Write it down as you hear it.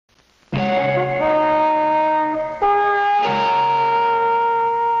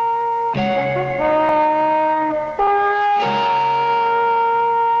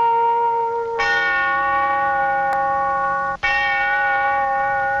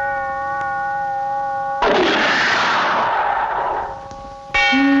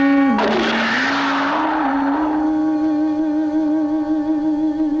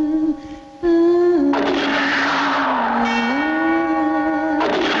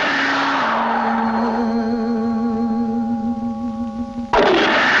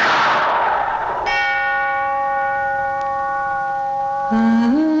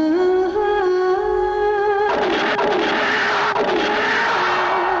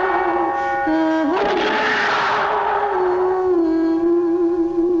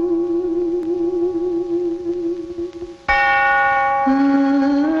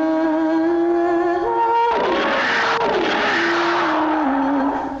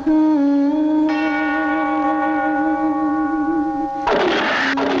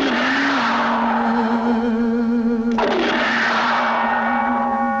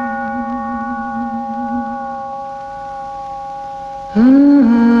Do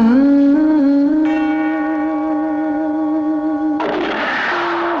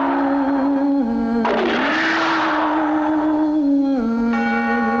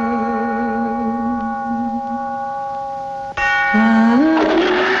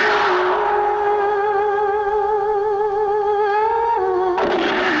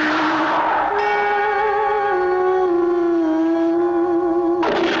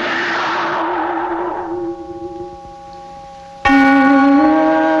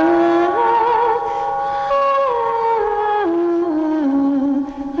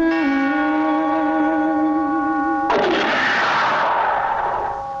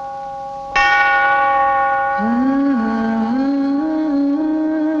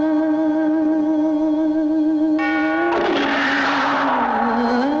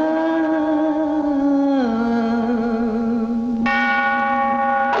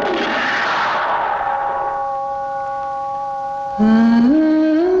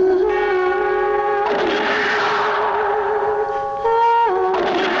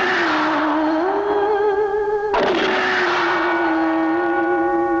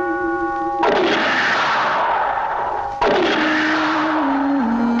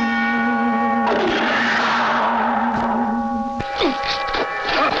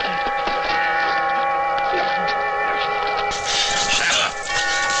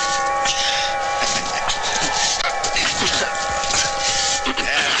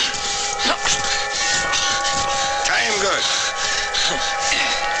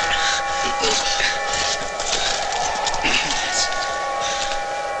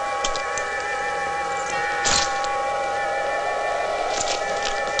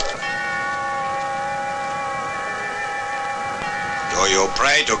you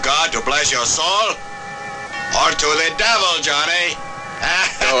pray to God to bless your soul? Or to the devil, Johnny?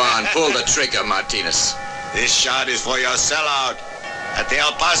 Go on, pull the trigger, Martinez. This shot is for your sellout at the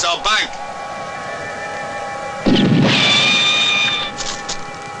El Paso Bank.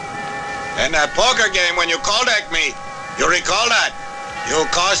 And that poker game when you called me, you recall that? You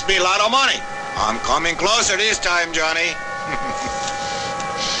cost me a lot of money. I'm coming closer this time, Johnny.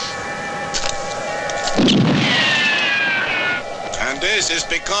 And this is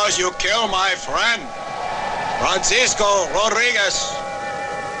because you killed my friend, Francisco Rodriguez.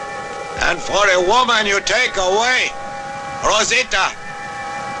 And for a woman you take away, Rosita.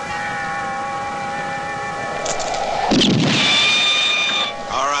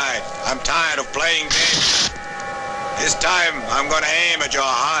 All right, I'm tired of playing games. This time I'm gonna aim at your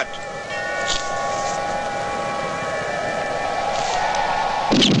heart.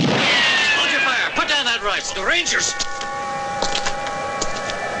 Hold your fire. Put down that rifle. The Rangers.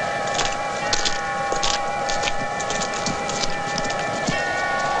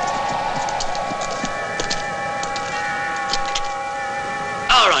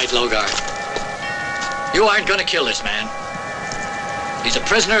 All right, Logar. You aren't going to kill this man. He's a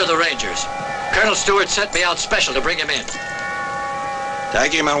prisoner of the Rangers. Colonel Stewart sent me out special to bring him in.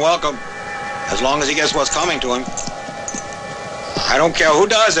 Thank him and welcome. As long as he gets what's coming to him. I don't care who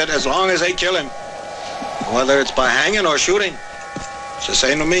does it, as long as they kill him. Whether it's by hanging or shooting. It's the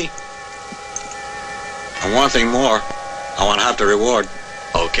same to me. And one thing more. I want half the reward.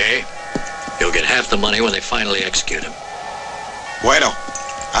 Okay. You'll get half the money when they finally execute him. Bueno.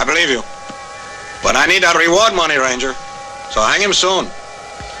 I believe you. But I need that reward money, Ranger. So hang him soon.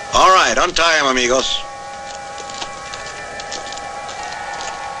 All right, untie him, amigos.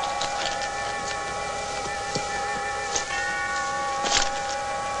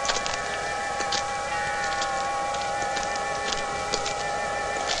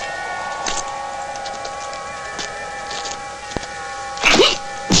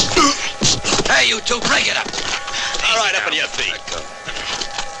 Hey, you two, break it up. All right, up on your feet.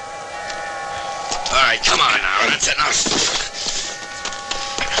 All right, come on now. That's enough.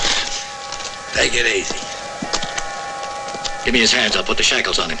 Take it easy. Give me his hands. I'll put the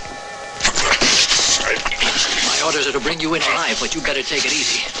shackles on him. My orders are to bring you in alive, but you better take it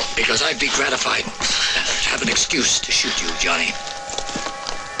easy. Because I'd be gratified to have an excuse to shoot you, Johnny.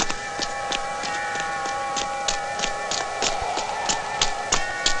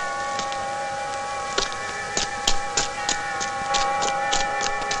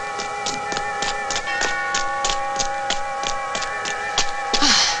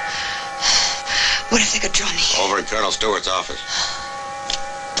 What do you think of Johnny? Over in Colonel Stewart's office.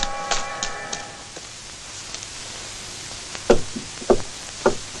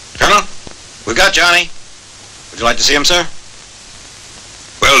 Colonel, we got Johnny. Would you like to see him, sir?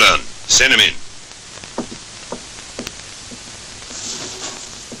 Well done. Send him in.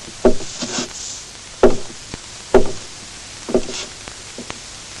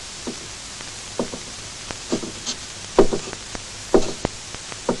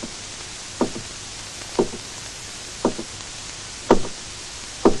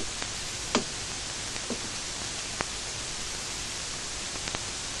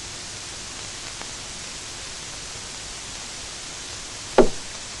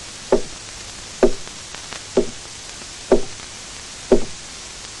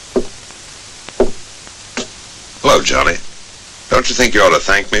 Hello, Johnny. Don't you think you ought to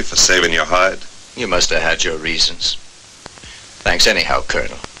thank me for saving your hide? You must have had your reasons. Thanks anyhow,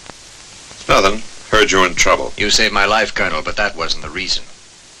 Colonel. Nothing. Heard you were in trouble. You saved my life, Colonel, but that wasn't the reason.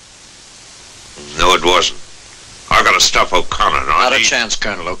 No, it wasn't. I've got to stop O'Connor. Not a chance,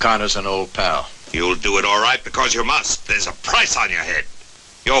 Colonel. O'Connor's an old pal. You'll do it all right because you must. There's a price on your head.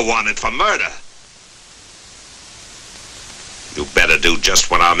 You're wanted for murder. You better do just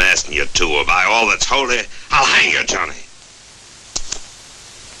what I'm asking you to, or by all that's holy, I'll hang you, Johnny.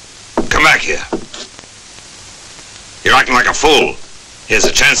 Come back here. You're acting like a fool. Here's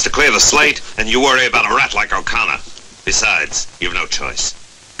a chance to clear the slate, and you worry about a rat like O'Connor. Besides, you've no choice.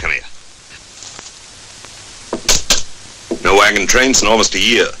 Come here. No wagon trains in almost a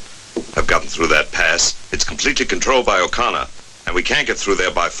year. I've gotten through that pass. It's completely controlled by O'Connor, and we can't get through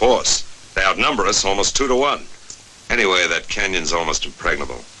there by force. They outnumber us almost 2 to 1. Anyway, that canyon's almost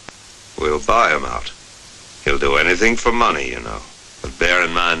impregnable. We'll buy him out. He'll do anything for money, you know. But bear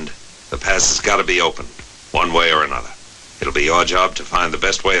in mind, the pass has got to be opened, one way or another. It'll be your job to find the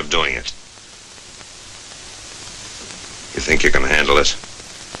best way of doing it. You think you can handle it?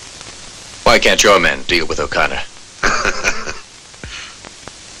 Why can't your men deal with O'Connor?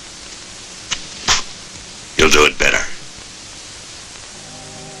 You'll do it better.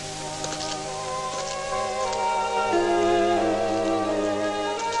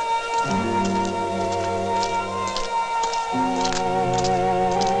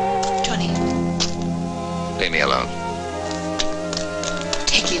 Johnny, Leave me alone.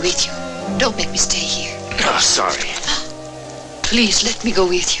 take me with you. Don't make me stay here. Oh, sorry. Please let me go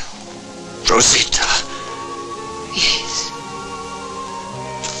with you. Rosita. Yes.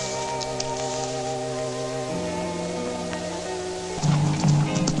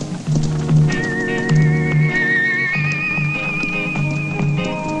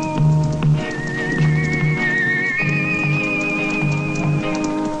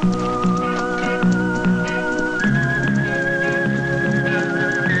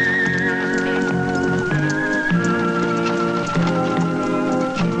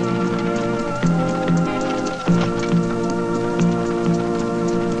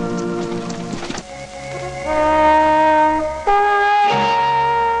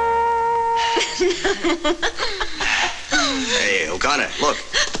 Hey, O'Connor, look.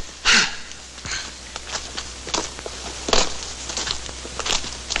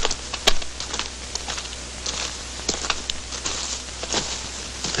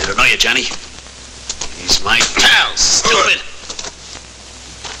 I don't know you, Johnny. He's my pal, stupid.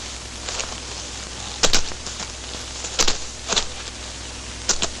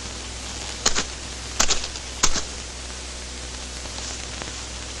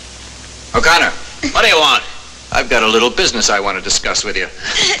 O'Connor, What do you want? I've got a little business I want to discuss with you.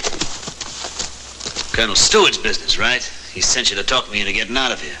 Colonel Stewart's business, right? He sent you to talk me into getting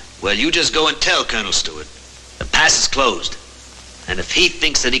out of here. Well, you just go and tell Colonel Stewart. The pass is closed. And if he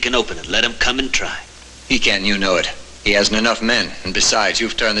thinks that he can open it, let him come and try. He can, you know it. He hasn't enough men. And besides,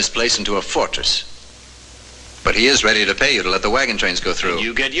 you've turned this place into a fortress. But he is ready to pay you to let the wagon trains go through. And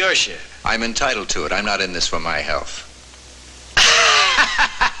you get your share. I'm entitled to it. I'm not in this for my health.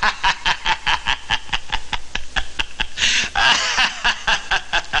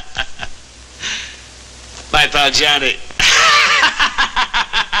 My pal Johnny.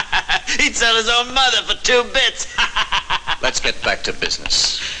 He'd sell his own mother for 2 bits. Let's get back to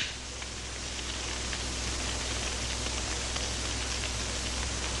business.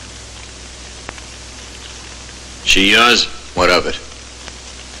 She yours? What of it?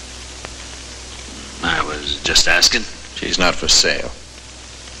 I was just asking. She's not for sale.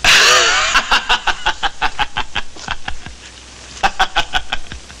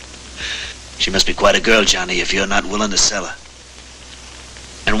 She must be quite a girl, Johnny, if you're not willing to sell her.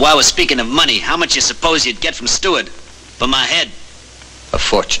 And while we're speaking of money, how much you suppose you'd get from Stewart for my head? A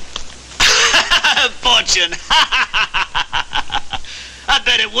fortune. Fortune. I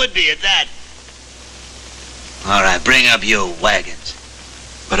bet it would be at that. All right, bring up your wagons.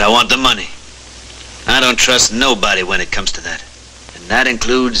 But I want the money. I don't trust nobody when it comes to that. And that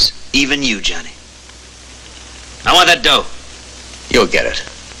includes even you, Johnny. I want that dough. You'll get it.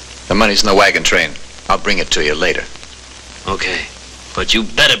 The money's in the wagon train. I'll bring it to you later. Okay, but you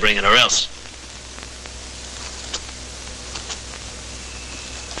better bring it or else.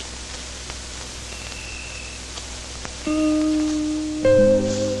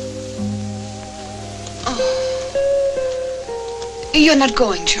 You're not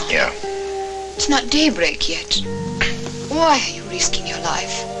going, John. Yeah. It's not daybreak yet. Why are you risking your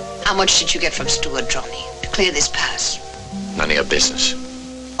life? How much did you get from Stewart, Johnny, to clear this pass? None of your business.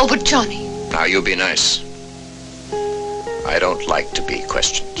 Oh, but Johnny, Now, you be nice. I don't like to be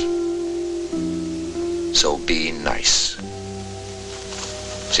questioned. So be nice.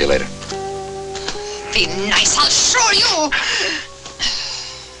 See you later. Be nice, I'll show you.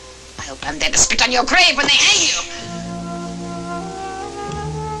 I hope I'm there to spit on your grave when they hang you.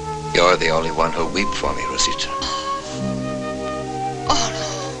 You're the only one who'll weep for me, Rosita. Oh,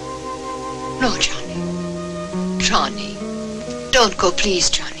 no. No, Johnny. Johnny. Don't go, please,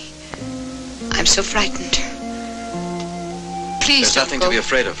 Johnny. I'm so frightened. Please There's don't nothing go. to be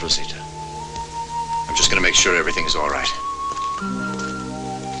afraid of, Rosita. I'm just going to make sure everything's all right.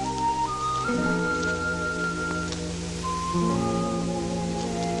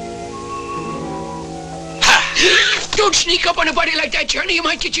 Don't sneak up on a body like that, Johnny. You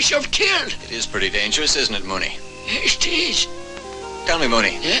might get yourself killed. It is pretty dangerous, isn't it, Mooney? Yes, it is. Tell me,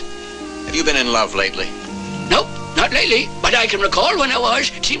 Mooney. Yeah? Have you been in love lately? Nope, not lately. But I can recall when I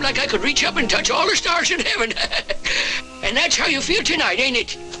was. It seemed like I could reach up and touch all the stars in heaven. And that's how you feel tonight, ain't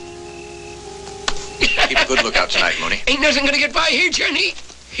it? Keep a good lookout tonight, Mooney. Ain't nothing gonna get by here, Johnny.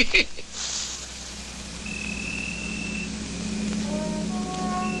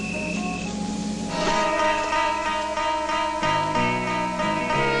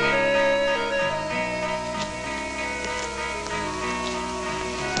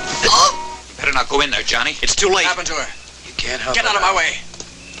 Better not go in there, Johnny. It's too late. What happened to her? You can't help Get out of my way.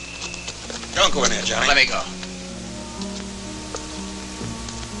 Don't go in there, Johnny. Let me go.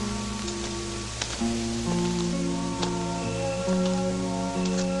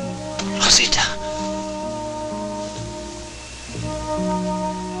 Rosita.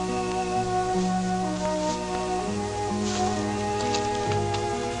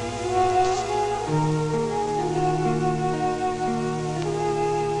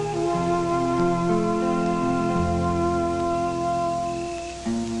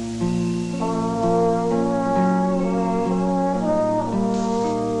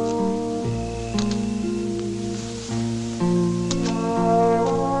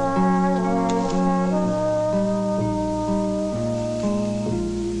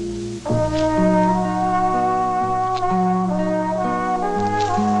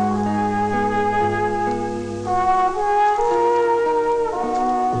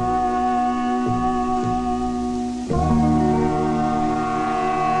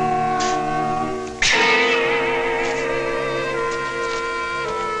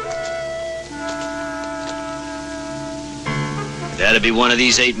 That'd be one of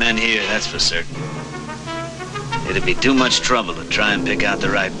these 8 men here, that's for certain. It'd be too much trouble to try and pick out the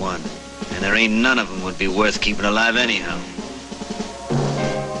right one. And there ain't none of them would be worth keeping alive anyhow.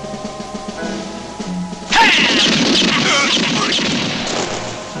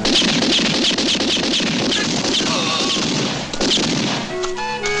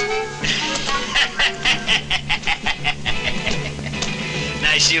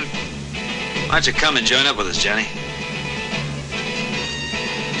 Nice shooting. Why don't you come and join up with us, Johnny?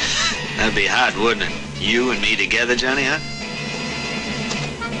 That'd be hot, wouldn't it? You and me together, Johnny, huh?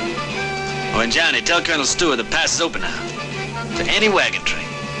 Oh, and Johnny, tell Colonel Stewart the pass is open now. To any wagon train.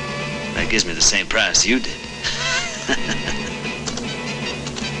 That gives me the same price you did.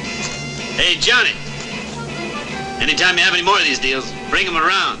 Hey, Johnny. Anytime you have any more of these deals, bring them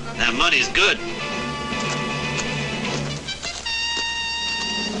around. That money's good.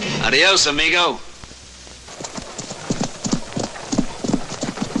 Adios, amigo.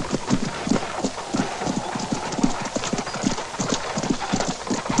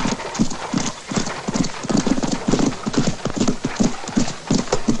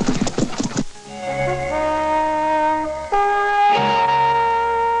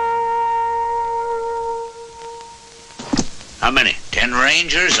 How many? 10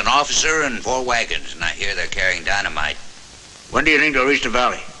 Rangers, an officer, and 4 wagons, and I hear they're carrying dynamite. When do you think they'll reach the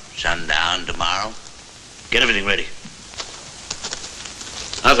valley? Sundown tomorrow. Get everything ready.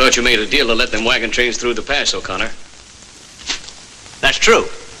 I thought you made a deal to let them wagon trains through the pass, O'Connor. That's true.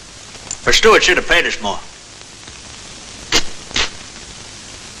 But Stewart should have paid us more.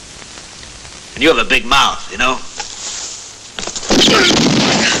 And you have a big mouth, you know?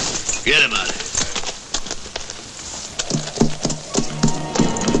 Get him out of here.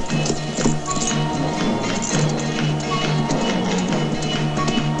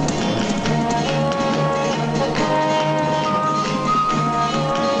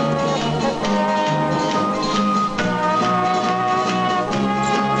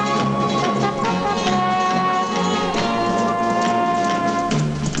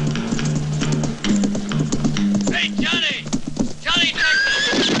 Hey, Johnny! Johnny,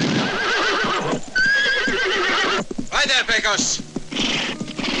 Texas!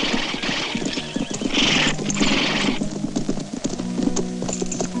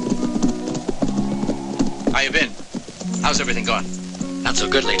 How you been? How's everything going? Not so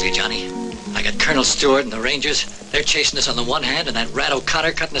good lately, Johnny. I got Colonel Stewart and the Rangers. They're chasing us on the one hand and that rat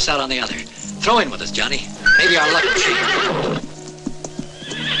O'Connor cutting us out on the other. Throw in with us, Johnny. Maybe our luck will change.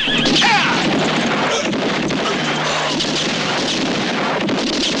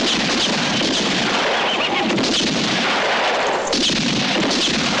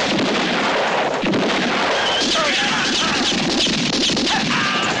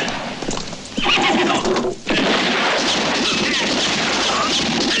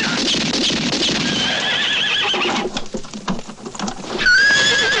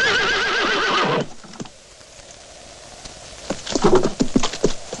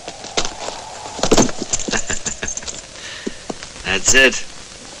 That's it.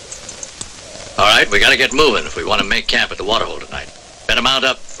 All right, we gotta get moving if we want to make camp at the waterhole tonight. Better mount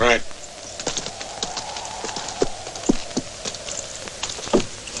up. Right.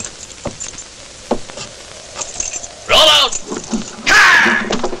 Roll out!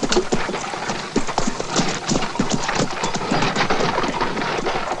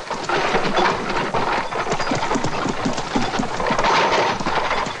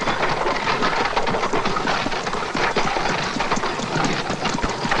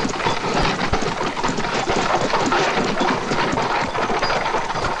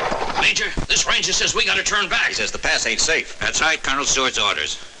 This ranger says we gotta turn back. He says the pass ain't safe. That's right, Colonel Stewart's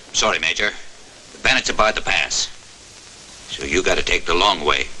orders. Sorry, Major. The bandits are by the pass. So you gotta take the long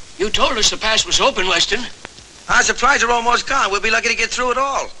way. You told us the pass was open, Weston. Our supplies are almost gone. We'll be lucky to get through it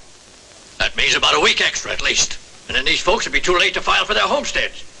all. That means about a week extra at least. And then these folks will be too late to file for their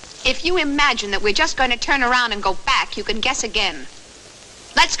homesteads. If you imagine that we're just going to turn around and go back, you can guess again.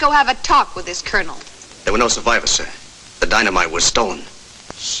 Let's go have a talk with this colonel. There were no survivors, sir. The dynamite was stolen.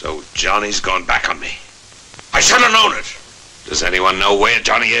 So Johnny's gone back on me. I should have known it. Does anyone know where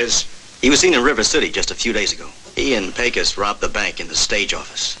Johnny is? He was seen in River City just a few days ago. He and Pecos robbed the bank in the stage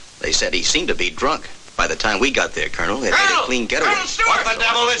office. They said he seemed to be drunk. By the time we got there, Colonel, it made a clean getaway. What the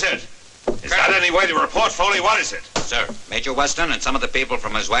devil is it? Is that any way to report, Foley? What is it? Sir, Major Weston and some of the people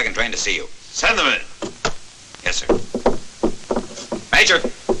from his wagon train to see you. Send them in. Yes, sir. Major!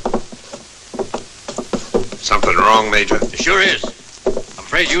 Something wrong, Major? It sure is.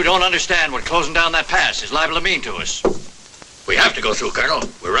 I'm afraid you don't understand what closing down that pass is liable to mean to us. We have to go through, Colonel.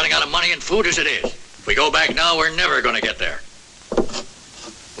 We're running out of money and food as it is. If we go back now, we're never going to get there.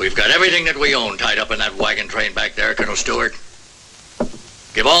 We've got everything that we own tied up in that wagon train back there, Colonel Stewart.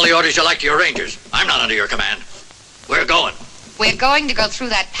 Give all the orders you like to your rangers. I'm not under your command. We're going. We're going to go through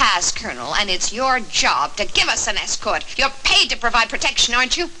that pass, Colonel, and it's your job to give us an escort. You're paid to provide protection,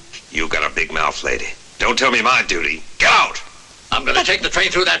 aren't you? You got a big mouth, lady. Don't tell me my duty. Get out! I'm going to take the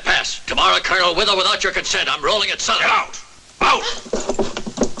train through that pass. Tomorrow, Colonel, with or without your consent, I'm rolling at sundown. Get out! Out!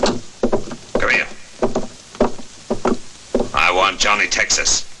 Come here. I want Johnny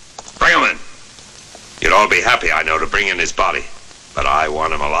Texas. Bring him in. You'd all be happy, I know, to bring in his body. But I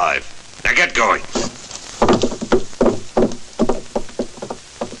want him alive. Now get going.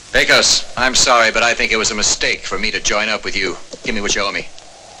 Pecos, I'm sorry, but I think it was a mistake for me to join up with you. Give me what you owe me.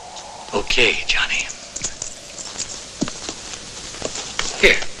 Okay, Johnny.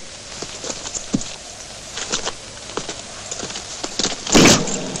 Here.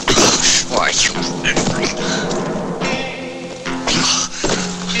 Why, you...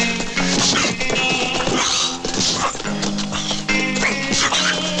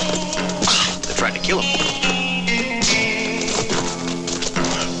 They're trying to kill him.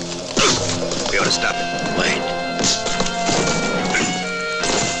 We ought to stop it. Wait.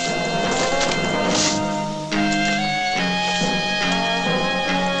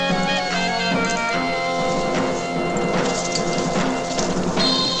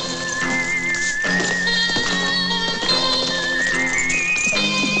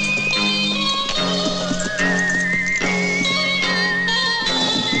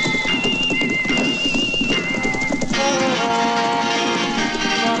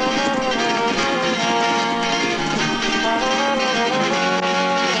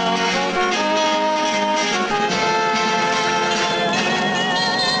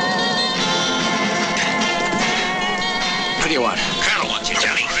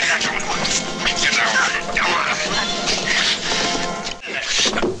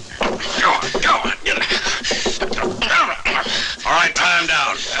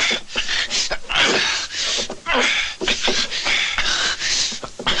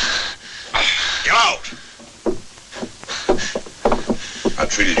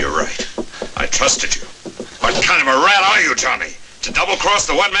 treated you right. I trusted you. What kind of a rat are you, Johnny? To double-cross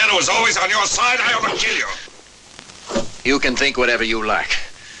the one man who was always on your side, I ought to kill you. You can think whatever you like,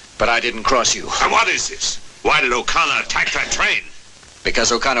 but I didn't cross you. And what is this? Why did O'Connor attack that train?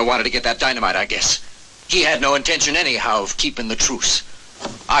 Because O'Connor wanted to get that dynamite, I guess. He had no intention anyhow of keeping the truce.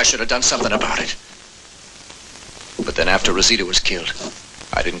 I should have done something about it. But then after Rosita was killed,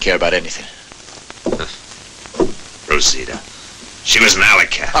 I didn't care about anything. Rosita. She was an alley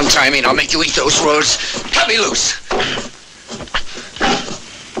cat. Untie me and I'll make you eat those words. Cut me loose.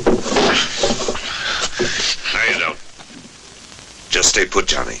 No, you don't. Just stay put,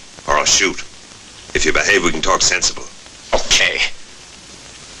 Johnny, or I'll shoot. If you behave, we can talk sensible. Okay.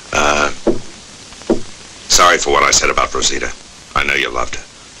 Sorry for what I said about Rosita. I know you loved her.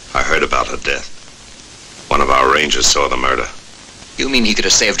 I heard about her death. One of our rangers saw the murder. You mean he could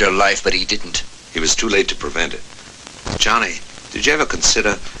have saved her life, but he didn't? He was too late to prevent it. Johnny, did you ever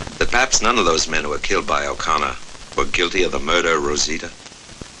consider that perhaps none of those men who were killed by O'Connor were guilty of the murder of Rosita?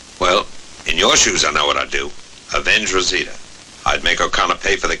 Well, in your shoes, I know what I'd do. Avenge Rosita. I'd make O'Connor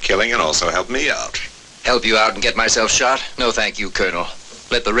pay for the killing and also help me out. Help you out and get myself shot? No, thank you, Colonel.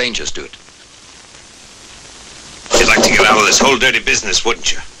 Let the Rangers do it. You'd like to get out of this whole dirty business,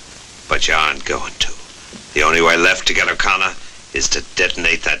 wouldn't you? But you aren't going to. The only way left to get O'Connor is to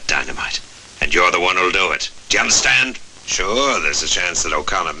detonate that dynamite. And you're the one who'll do it. Do you understand? Sure, there's a chance that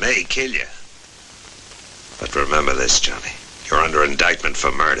O'Connor may kill you. But remember this, Johnny. You're under indictment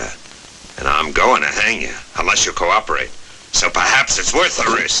for murder. And I'm going to hang you, unless you cooperate. So perhaps it's worth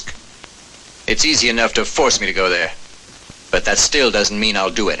the risk. It's easy enough to force me to go there. But that still doesn't mean I'll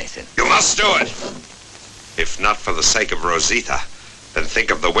do anything. You must do it. If not for the sake of Rosita, then think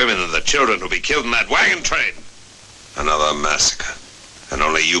of the women and the children who'll be killed in that wagon train. Another massacre. And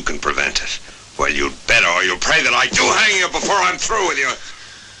only you can prevent it. Well, you'd better, or you'll pray that I do hang you before I'm through with you.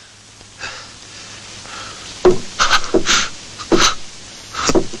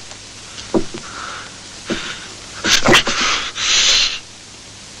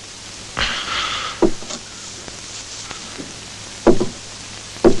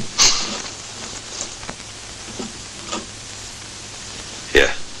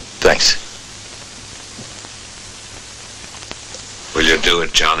 Thanks. Will you do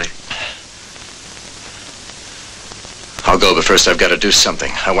it, Johnny? I'll go, but first I've got to do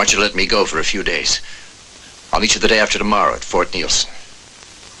something. I want you to let me go for a few days. I'll meet you the day after tomorrow at Fort Nielsen.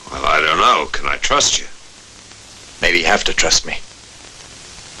 Well, I don't know. Can I trust you? Maybe you have to trust me.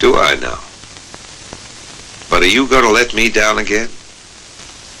 Do I now? But are you going to let me down again?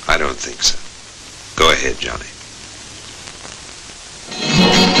 I don't think so. Go ahead, Johnny.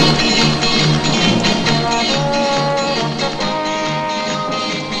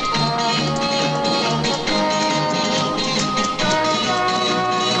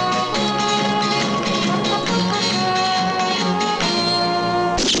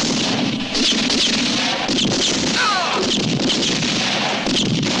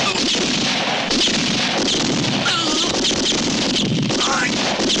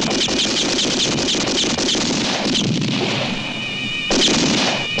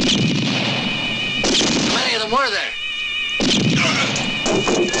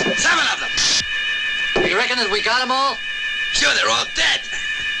 We got them all? Sure, they're all dead.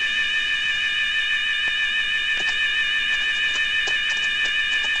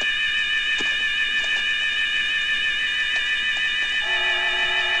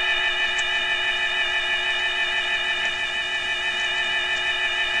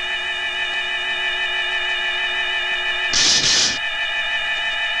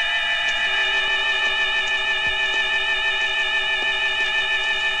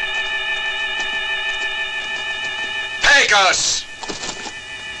 Take us!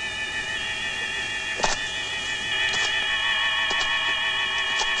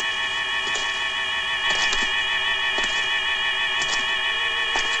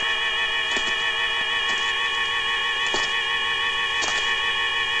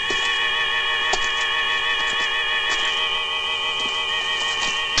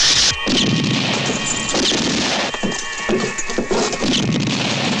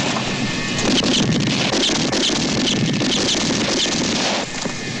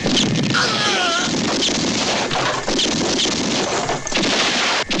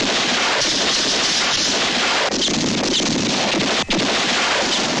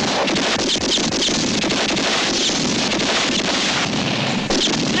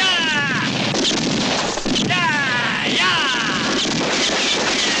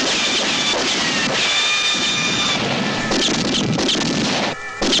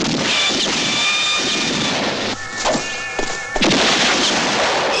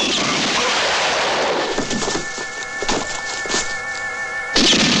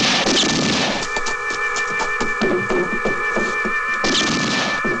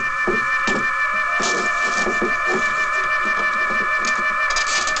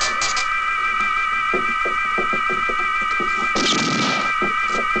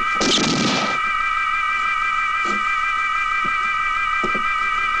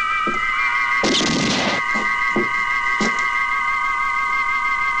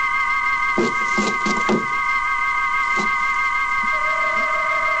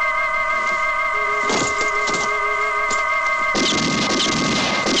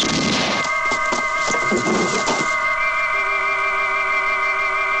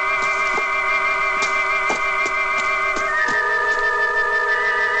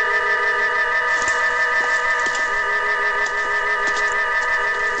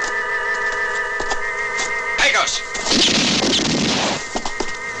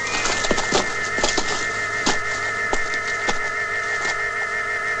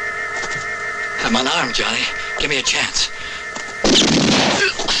 I'm unarmed, Johnny. Give me a chance.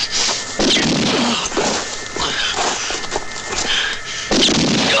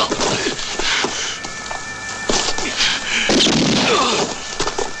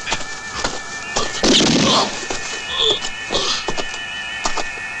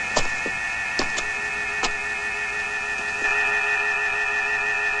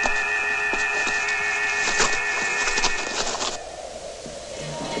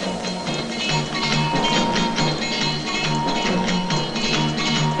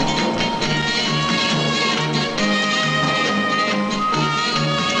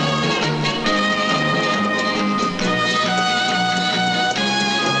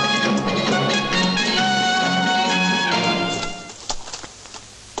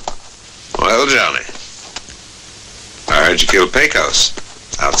 Well, Johnny, I heard you killed Pecos.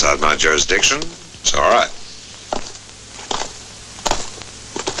 Outside my jurisdiction, it's all right.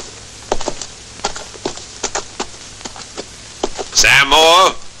 Sam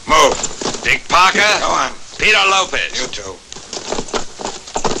Moore, Move. Dick Parker, Go on. Peter Lopez. You two.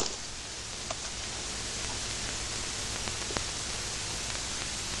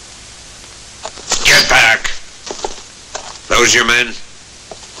 Get back. Those your men?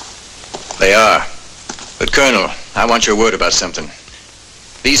 They are. But, Colonel, I want your word about something.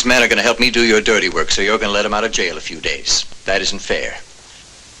 These men are going to help me do your dirty work, so you're going to let them out of jail a few days. That isn't fair.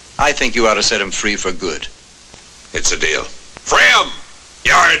 I think you ought to set them free for good. It's a deal. Free 'em!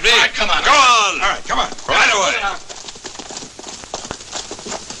 You heard me. All right, come on. Go on. All right, come on. Right away.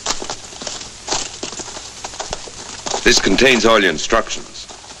 This contains all your instructions.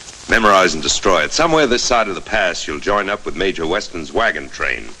 Memorize and destroy it. Somewhere this side of the pass, you'll join up with Major Weston's wagon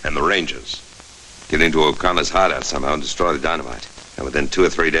train and the Rangers. Get into O'Connor's hideout somehow and destroy the dynamite. And within 2 or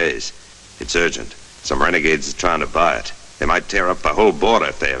 3 days, it's urgent. Some renegades are trying to buy it. They might tear up the whole border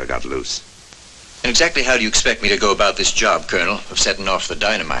if they ever got loose. And exactly how do you expect me to go about this job, Colonel, of setting off the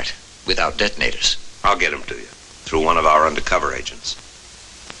dynamite without detonators? I'll get him to you through one of our undercover agents.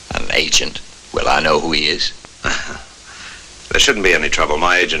 An agent? Well, I know who he is. There shouldn't be any trouble.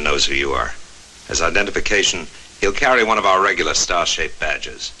 My agent knows who you are. As identification, he'll carry one of our regular star-shaped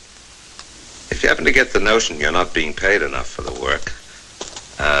badges. If you happen to get the notion you're not being paid enough for the work,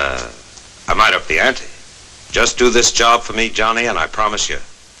 I might up the ante. Just do this job for me, Johnny, and I promise you,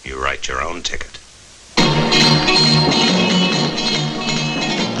 you write your own ticket.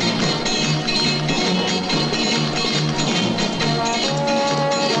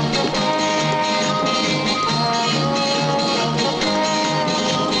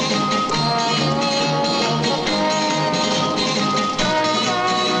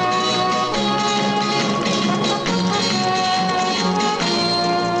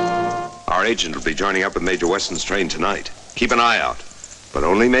 Our agent will be joining up with Major Weston's train tonight. Keep an eye out, but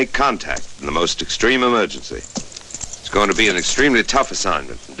only make contact in the most extreme emergency. It's going to be an extremely tough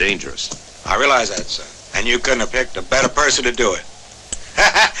assignment and dangerous. I realize that, sir. And you couldn't have picked a better person to do it.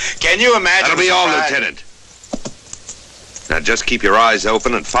 Can you imagine? That'll be the all, surprise? Lieutenant. Now just keep your eyes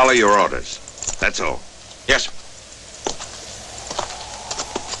open and follow your orders. That's all. Yes, sir.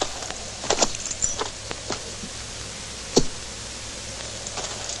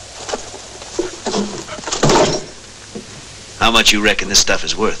 How much you reckon this stuff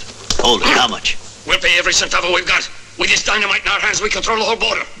is worth? Hold it, how much? We'll pay every cent of it we've got. With this dynamite in our hands, we control the whole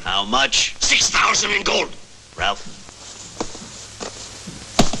border. How much? 6,000 in gold. Ralph?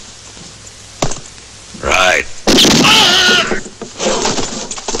 Right.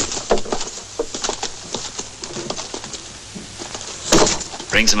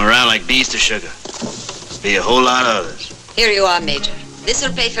 Brings them around like bees to sugar. Be a whole lot of others. Here you are, Major.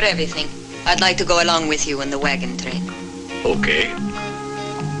 This'll pay for everything. I'd like to go along with you in the wagon train. Okay.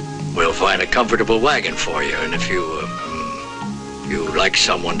 We'll find a comfortable wagon for you, and if you like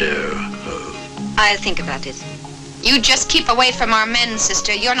someone to... I'll think about it. You just keep away from our men,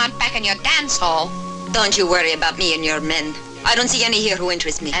 sister. You're not back in your dance hall. Don't you worry about me and your men. I don't see any here who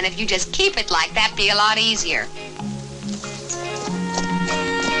interest me. And if you just keep it like that, be a lot easier.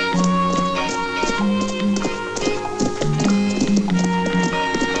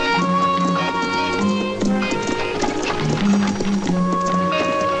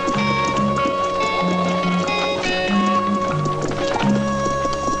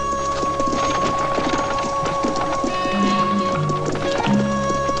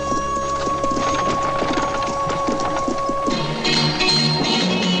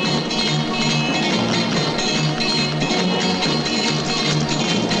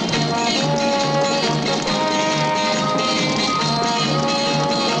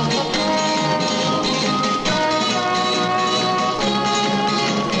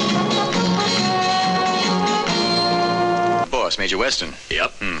 Major Weston?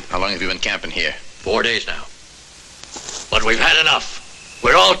 Yep. How long have you been camping here? 4 days now. But we've had enough.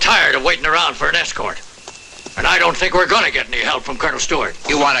 We're all tired of waiting around for an escort. And I don't think we're going to get any help from Colonel Stewart.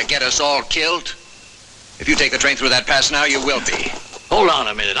 You want to get us all killed? If you take the train through that pass now, you will be. Hold on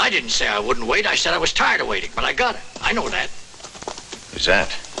a minute. I didn't say I wouldn't wait. I said I was tired of waiting, but I got it. I know that. Who's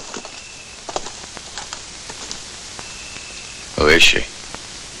that? Who is she?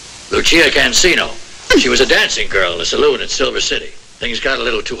 Lucia Cancino. She was a dancing girl in a saloon in Silver City. Things got a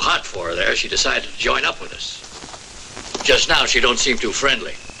little too hot for her there. She decided to join up with us. Just now, she don't seem too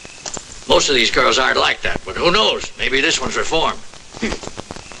friendly. Most of these girls aren't like that, but who knows? Maybe this one's reformed.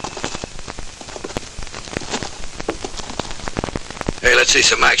 Hey, let's see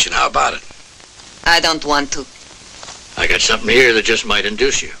some action. How about it? I don't want to. I got something here that just might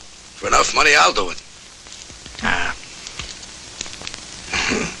induce you. For enough money, I'll do it. Ah.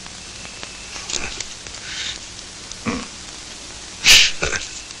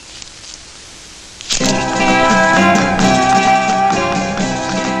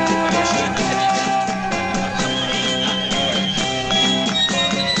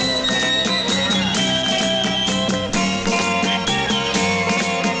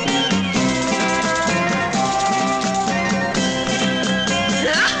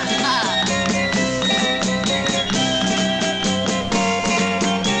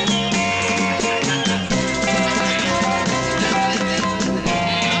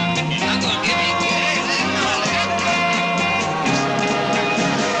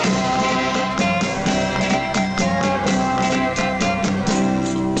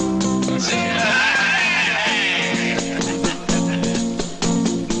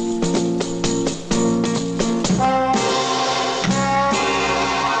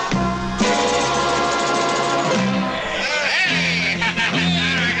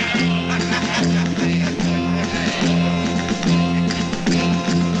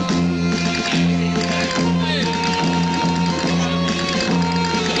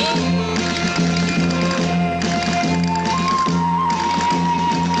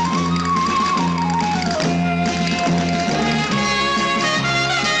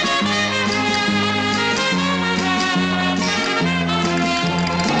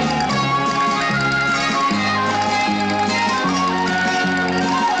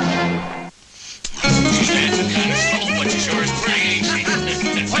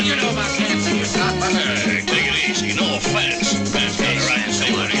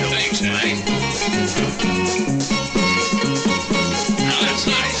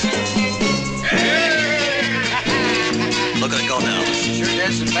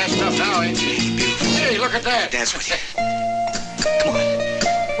 Dance with you. Come on.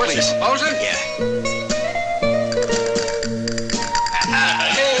 What's Please. he proposing? Yeah.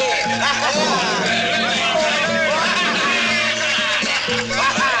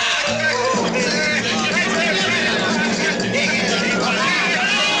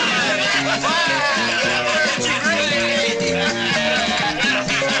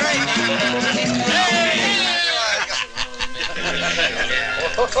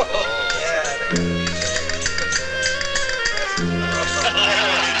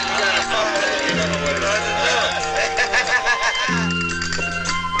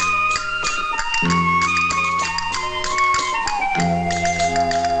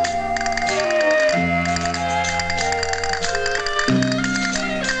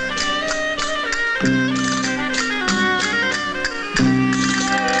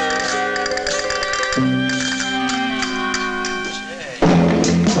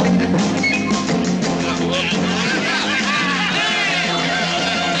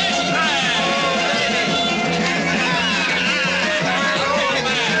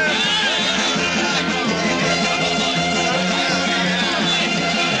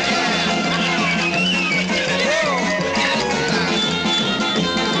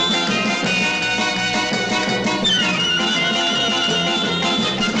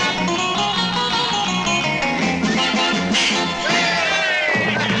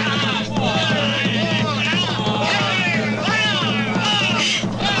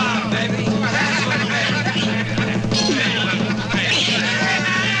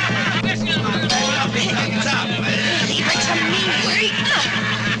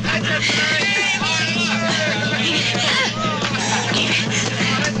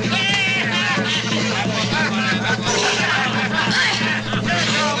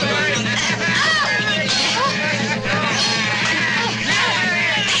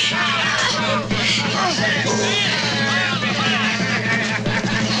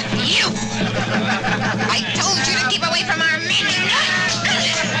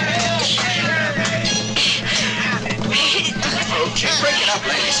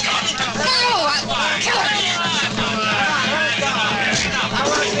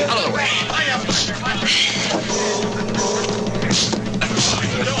 Out of the way.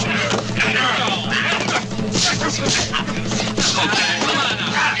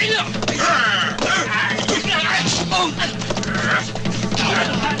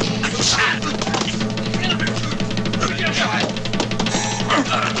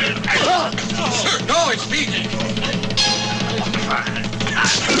 No, it's me. All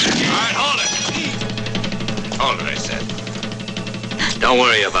right, hold it. Hold it, I said. Don't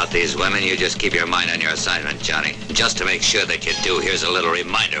worry about these women. You just keep your mind on your assignment, Johnny. Just to make sure that you do, here's a little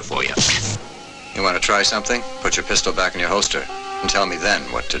reminder for you. You want to try something? Put your pistol back in your holster and tell me then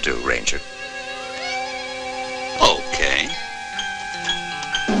what to do, Ranger. Okay.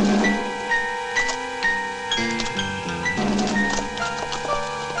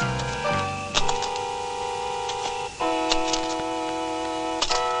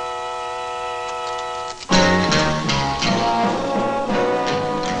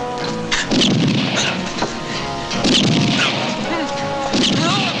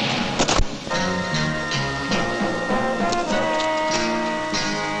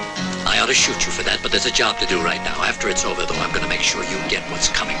 To shoot you for that, but there's a job to do right now. After it's over, though, I'm going to make sure you get what's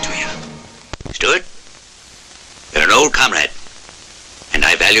coming to you. Stewart, you're an old comrade, and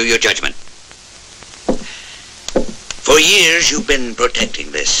I value your judgment. For years, you've been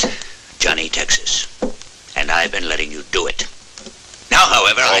protecting this Johnny Texas, and I've been letting you do it. Now,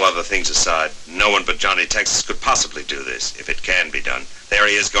 however, All other things aside, no one but Johnny Texas could possibly do this, if it can be done. There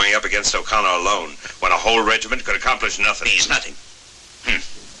he is going up against O'Connor alone, when a whole regiment could accomplish nothing. means nothing.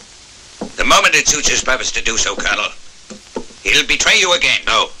 The moment it suits his purpose to do so, Colonel, he'll betray you again.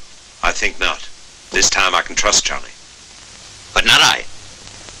 No, I think not. This time I can trust Johnny. But not I.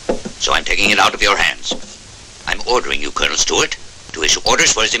 So I'm taking it out of your hands. I'm ordering you, Colonel Stewart, to issue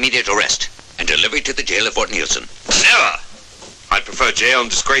orders for his immediate arrest and delivery to the jail of Fort Nielsen. Never! I'd prefer jail and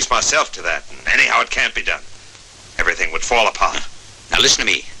disgrace myself to that. And anyhow, it can't be done. Everything would fall apart. Now listen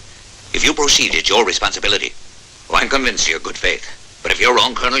to me. If you proceed, it's your responsibility. Oh, I'm convinced of your good faith. But if you're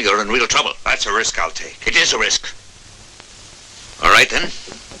wrong, Colonel, you're in real trouble. That's a risk I'll take. It is a risk. All right, then.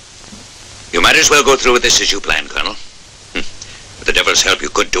 You might as well go through with this as you planned, Colonel. With the devil's help, you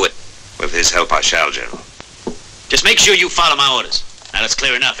could do it. With his help, I shall, General. Just make sure you follow my orders. Now that's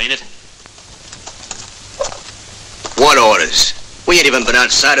clear enough, ain't it? What orders? We ain't even been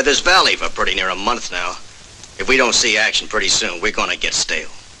outside of this valley for pretty near a month now. If we don't see action pretty soon, we're gonna get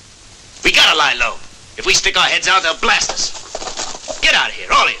stale. We gotta lie low. If we stick our heads out, they'll blast us. Get out of here,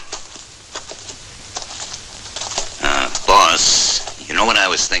 all of you. Boss, you know what I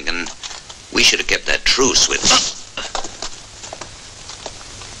was thinking? We should have kept that truce with...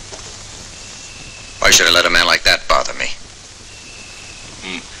 Why should I let a man like that bother me?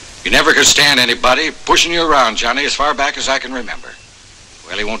 You never could stand anybody pushing you around, Johnny, as far back as I can remember.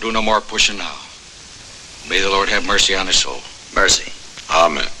 Well, he won't do no more pushing now. May the Lord have mercy on his soul. Mercy.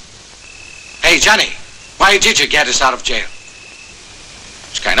 Amen. Hey, Johnny, why did you get us out of jail?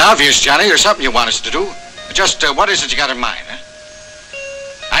 It's kind of obvious, Johnny. There's something you want us to do. Just what is it you got in mind, huh?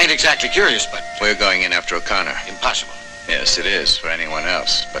 I ain't exactly curious, but... We're going in after O'Connor. Impossible. Yes, it is for anyone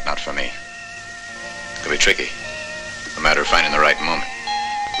else, but not for me. It could be tricky. A matter of finding the right moment.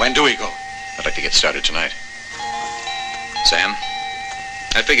 When do we go? I'd like to get started tonight. Sam,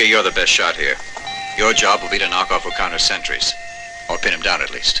 I figure you're the best shot here. Your job will be to knock off O'Connor's sentries. Or pin him down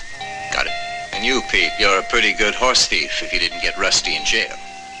at least. Got it. And you, Pete, you're a pretty good horse thief if you didn't get rusty in jail.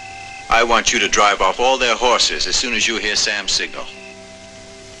 I want you to drive off all their horses as soon as you hear Sam's signal.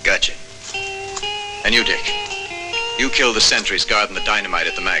 Gotcha. And you, Dick. You kill the sentries guarding the dynamite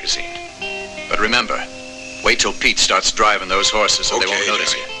at the magazine. But remember, wait till Pete starts driving those horses so they won't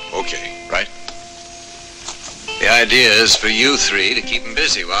notice you. Okay. Right? The idea is for you three to keep him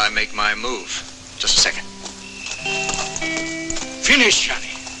busy while I make my move. Just a second. Finish, Johnny.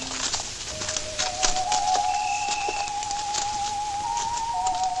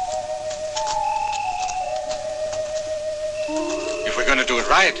 If we're going to do it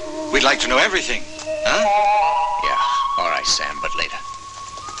right, we'd like to know everything. Huh? Yeah, all right, Sam, but later.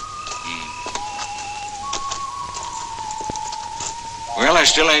 Well, I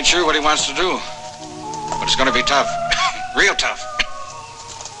still ain't sure what he wants to do. But it's going to be tough. Real tough.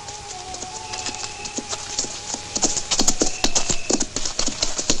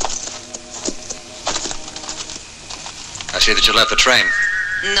 I see that you left the train.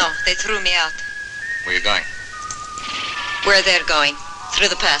 No, they threw me out. Where are you going? Where they're going. Through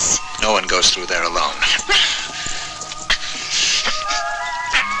the pass. No one goes through there alone.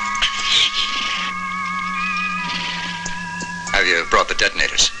 Have you brought the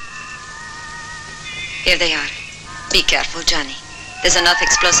detonators? Here they are. Be careful, Johnny. There's enough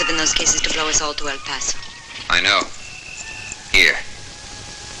explosive in those cases to blow us all to El Paso. I know. Here.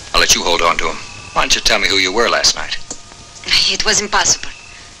 I'll let you hold on to them. Why don't you tell me who you were last night? It was impossible.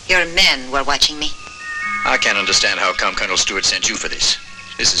 Your men were watching me. I can't understand how come Colonel Stewart sent you for this.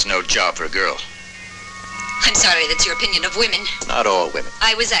 This is no job for a girl. I'm sorry, that's your opinion of women. Not all women.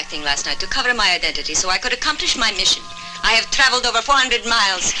 I was acting last night to cover my identity so I could accomplish my mission. I have traveled over 400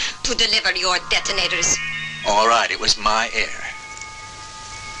 miles to deliver your detonators. All right, it was my air.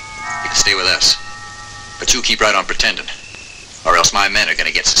 You can stay with us. But you keep right on pretending. Or else my men are going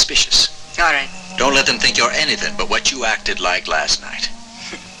to get suspicious. All right. Don't let them think you're anything but what you acted like last night.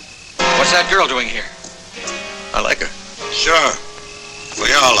 What's that girl doing here? I like her. Sure.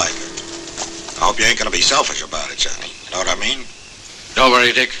 We all like her. I hope you ain't gonna be selfish about it, Johnny. You know what I mean? Don't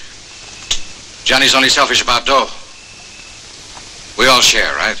worry, Dick. Johnny's only selfish about dough. We all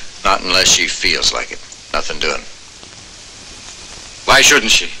share, right? Not unless she feels like it. Nothing doing. Why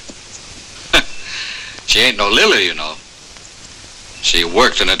shouldn't she? She ain't no Lily, you know. She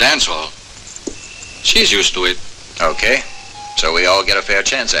worked in a dance hall. She's used to it. Okay. So we all get a fair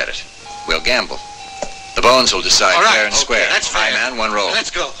chance at it. We'll gamble. The bones will decide All right, fair and square. that's fair. High man, one roll. Let's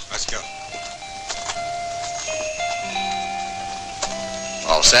go. Let's go.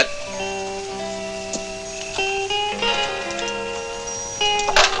 All set?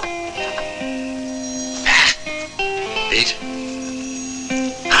 Pete?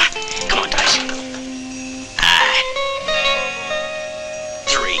 Come on, Dice.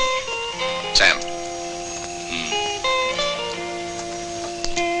 3. Sam?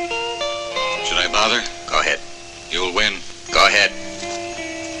 Should I bother? Go ahead. You'll win. Go ahead.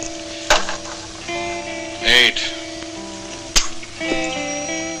 8.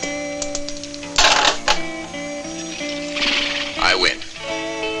 I win.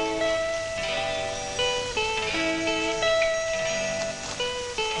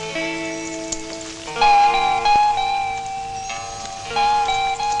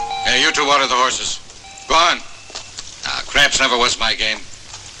 Hey, you two water the horses. Go on. Craps never was my game.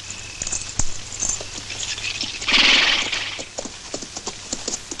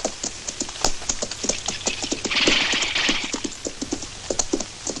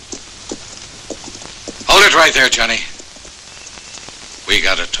 Hold it right there, Johnny. We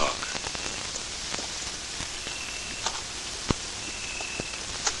gotta talk.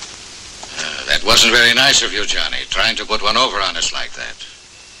 That wasn't very nice of you, Johnny, trying to put one over on us like that.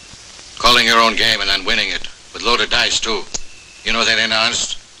 Calling your own game and then winning it, with loaded dice, too. You know that ain't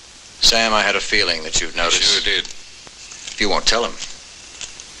honest? Sam, I had a feeling that you'd notice. Sure did. If you won't tell him,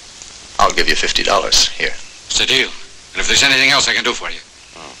 I'll give you $50. Here. It's a deal. And if there's anything else I can do for you.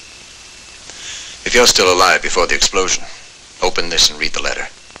 If you're still alive before the explosion, open this and read the letter.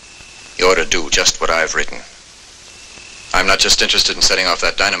 You ought to do just what I've written. I'm not just interested in setting off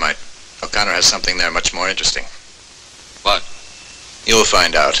that dynamite. O'Connor has something there much more interesting. What? You'll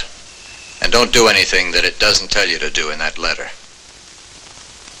find out. And don't do anything that it doesn't tell you to do in that letter.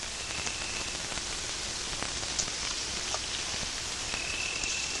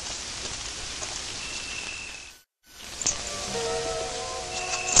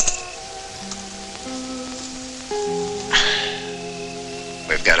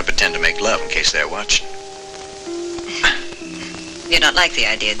 We've got to pretend to make love in case they're watching. You don't like the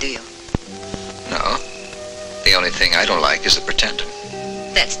idea, do you? No. The only thing I don't like is the pretending.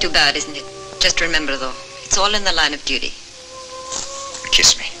 That's too bad, isn't it? Just remember, though, it's all in the line of duty.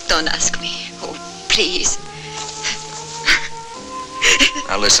 Kiss me. Don't ask me. Oh, please.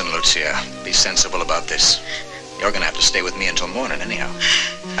 Now listen, Lucia. Be sensible about this. You're gonna have to stay with me until morning anyhow.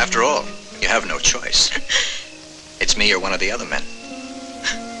 After all, you have no choice. It's me or one of the other men.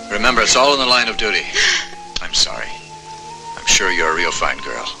 Remember, it's all in the line of duty. I'm sorry. I'm sure you're a real fine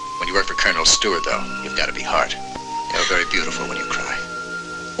girl. When you work for Colonel Stewart, though, you've got to be hard. You're very beautiful when you cry.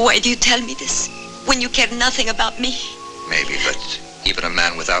 Why do you tell me this, when you care nothing about me? Maybe, but even a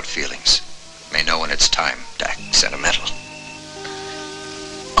man without feelings may know when it's time to act sentimental.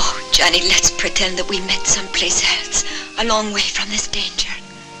 Oh, Johnny, let's pretend that we met someplace else, a long way from this danger.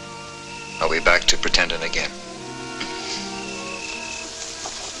 Are we back to pretending again?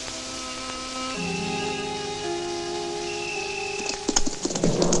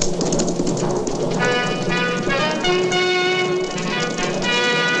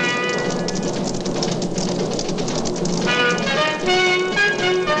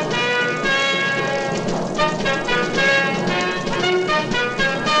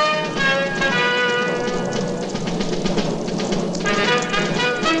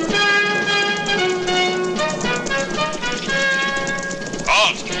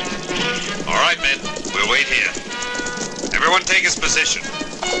 All right, men. We'll wait here. Everyone take his position.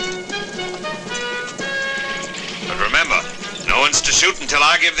 But remember, no one's to shoot until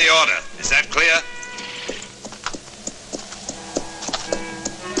I give the order. Is that clear?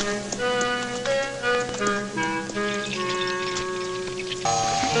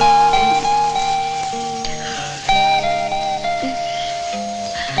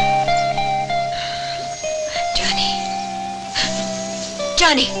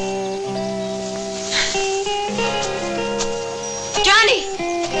 Johnny! Johnny!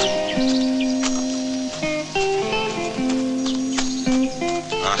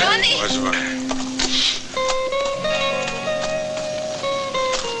 Johnny!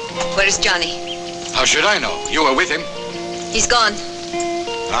 Where's Johnny? How should I know? You were with him. He's gone.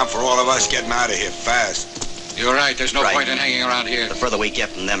 Time for all of us getting out of here fast. You're right. There's no Right. point in hanging around here. The further we get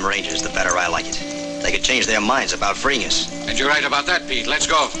from them Rangers, the better I like it. They could change their minds about freeing us. And you're right about that, Pete. Let's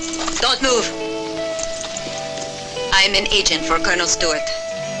go. Don't move. I'm an agent for Colonel Stewart.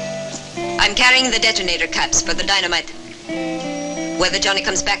 I'm carrying the detonator caps for the dynamite. Whether Johnny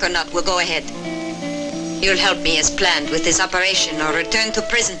comes back or not, we'll go ahead. You'll help me as planned with this operation or return to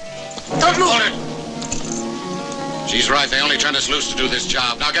prison. Don't move! Hold it. She's right. They only turned us loose to do this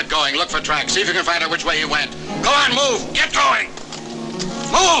job. Now get going. Look for tracks. See if you can find out which way he went. Go on, move. Get going.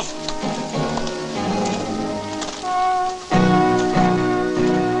 Move!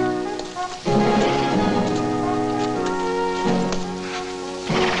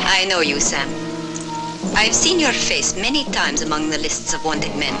 I know you, Sam. I've seen your face many times among the lists of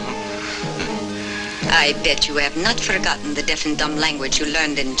wanted men. I bet you have not forgotten the deaf and dumb language you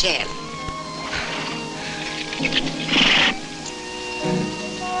learned in jail.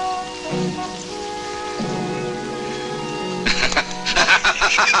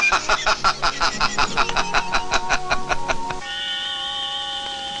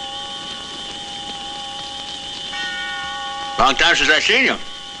 Long time since I've seen you.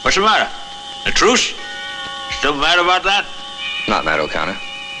 What's the matter? A truce? Still mad about that? Not mad, O'Connor.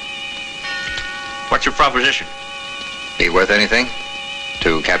 What's your proposition? Be worth anything?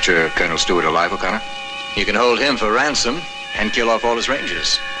 To capture Colonel Stewart alive, O'Connor? You can hold him for ransom and kill off all his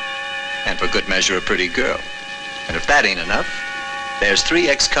rangers. And for good measure, a pretty girl. And if that ain't enough, there's 3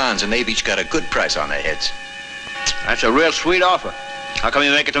 ex-cons and they've each got a good price on their heads. That's a real sweet offer. How come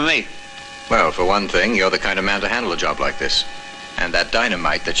you make it to me? Well, for one thing, you're the kind of man to handle a job like this. And that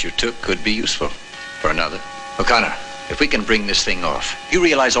dynamite that you took could be useful. For another. O'Connor, if we can bring this thing off, you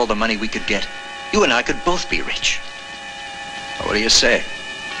realize all the money we could get? You and I could both be rich. Well, what do you say?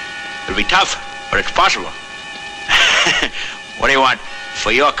 It'll be tough, but it's possible. What do you want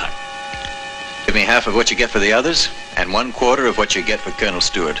for your cut? Give me half of what you get for the others, and 1/4 of what you get for Colonel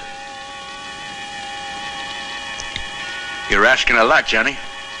Stewart. You're asking a lot, Johnny.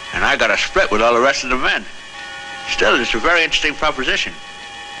 And I got a split with all the rest of the men. Still, it's a very interesting proposition.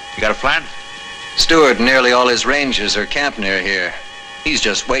 You got a plan? Stewart and nearly all his rangers are camped near here. He's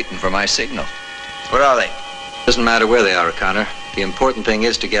just waiting for my signal. What are they? Doesn't matter where they are, O'Connor. The important thing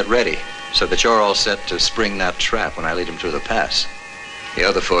is to get ready, so that you're all set to spring that trap when I lead him through the pass. The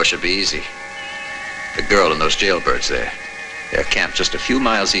other 4 should be easy. The girl and those jailbirds there. They're camped just a few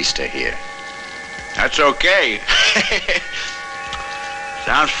miles east of here. That's okay.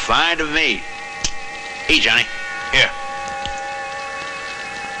 Sounds fine to me. Hey, Johnny. Here.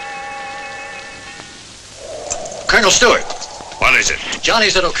 Colonel Stewart. What is it?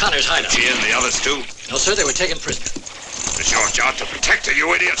 Johnny's at O'Connor's hideout. She and the others too? No, sir, they were taken prisoner. It's your job to protect her,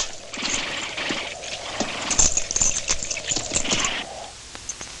 you idiot.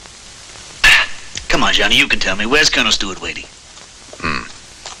 Come on, Johnny, you can tell me. Where's Colonel Stewart waiting?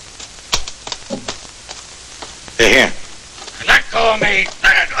 Here. Let go of me.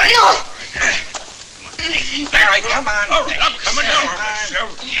 No! Barry, come on. All right, I'm coming down.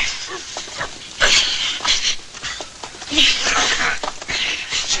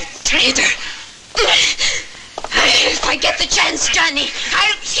 Traitor! If I get the chance, Johnny,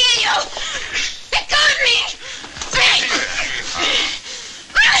 I'll kill you! Let go of me!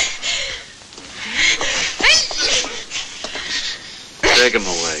 Take him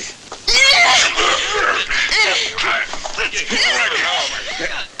away.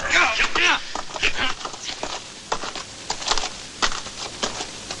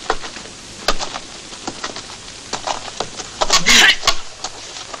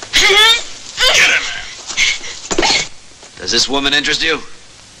 Does this woman interest you?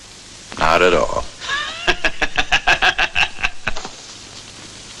 Not at all.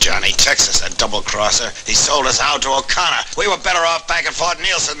 Johnny Texas, a double-crosser. He sold us out to O'Connor. We were better off back at Fort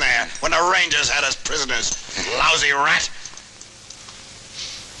Nielsen there, when the Rangers had us prisoners. Lousy rat.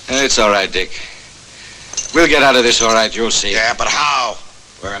 It's all right, Dick. We'll get out of this all right, you'll see. Yeah, but how?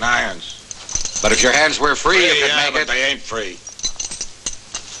 We're in irons. But if your hands were free, you could yeah, make but it. they ain't free.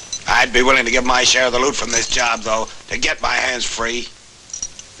 I'd be willing to give my share of the loot from this job, though, to get my hands free.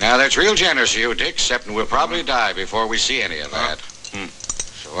 Now, that's real generous of you, Dick, except we'll probably die before we see any of that.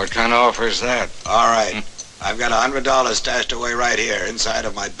 So what kind of offer is that? All right. I've got $100 stashed away right here, inside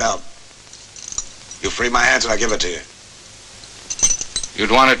of my belt. You free my hands and I'll give it to you. You'd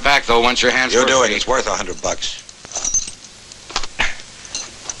want it back, though, once your hands were You do it. free. It's worth $100.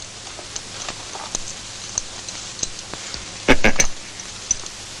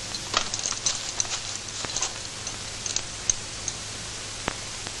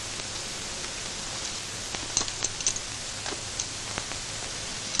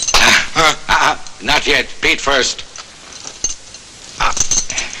 Not yet. Pete first.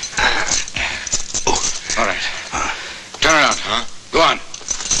 All right. Turn around. Go on.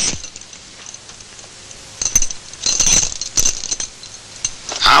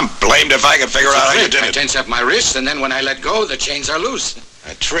 I'm blamed if I can figure out how you did I it. tense up my wrists, and then when I let go, the chains are loose.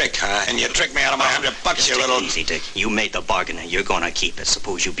 A trick, huh? And you tricked me out of my $100, Just you take little... it easy, Dick. You made the bargain and you're gonna keep it.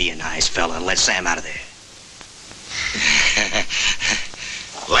 Suppose you be a nice fella and let Sam out of there.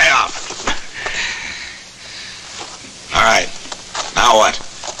 Lay off. All right. Now what?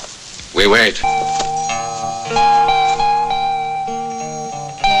 We wait.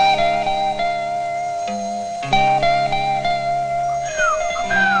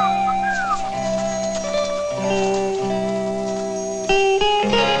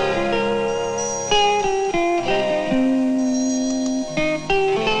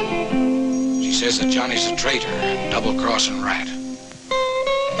 She says that Johnny's a traitor, double-crossing rat.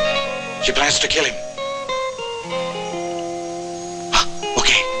 She plans to kill him.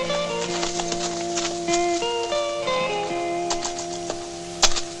 Okay.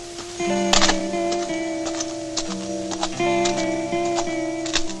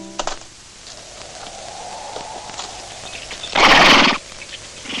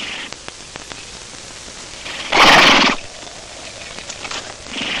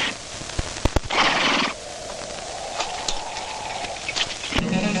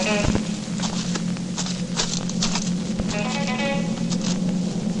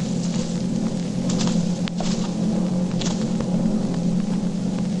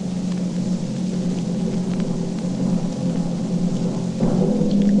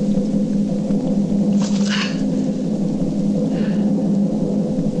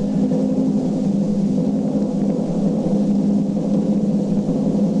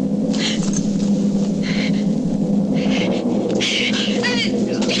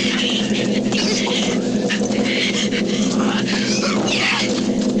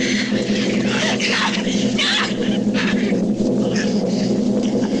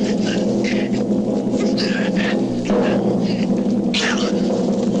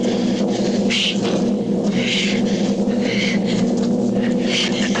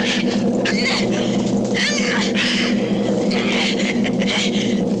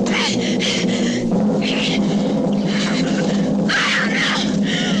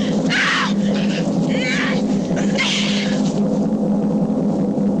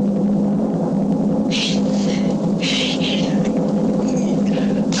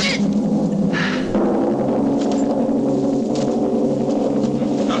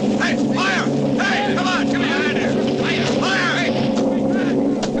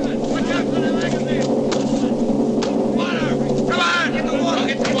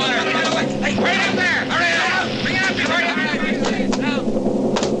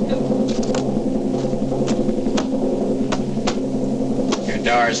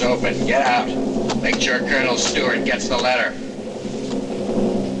 Door's open. Get out. Make sure Colonel Stewart gets the letter.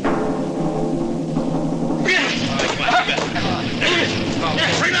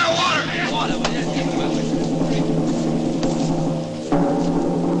 Bring out water!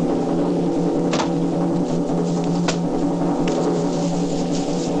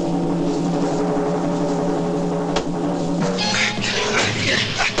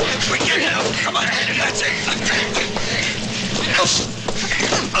 Come on, that's it.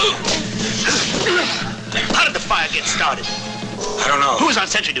 How did the fire get started? I don't know. Who was on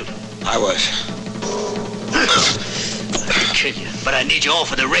sentry duty? I was. I could kill you, but I need you all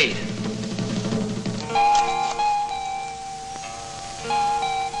for the raid.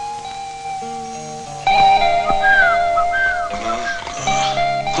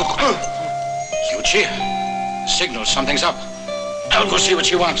 Huge here. Signal, something's up. I'll go see what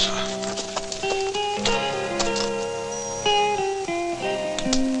she wants.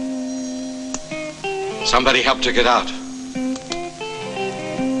 Somebody helped her get out.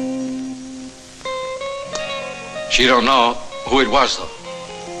 She don't know who it was, though.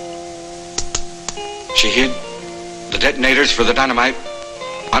 She hid the detonators for the dynamite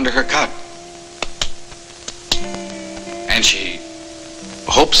under her cot. And she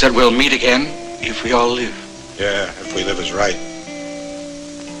hopes that we'll meet again if we all live. Yeah, if we live is right.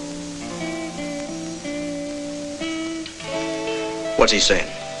 What's he saying?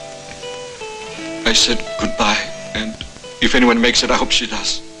 I said goodbye, and if anyone makes it, I hope she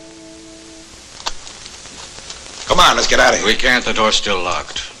does. Come on, let's get out of here. We can't, the door's still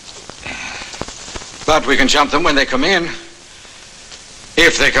locked. But we can jump them when they come in.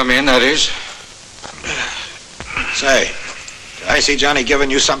 If they come in, that is. Say, did I see Johnny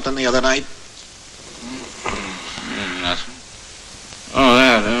giving you something the other night? Nothing. Oh,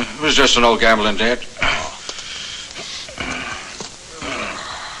 that, it was just an old gambling debt.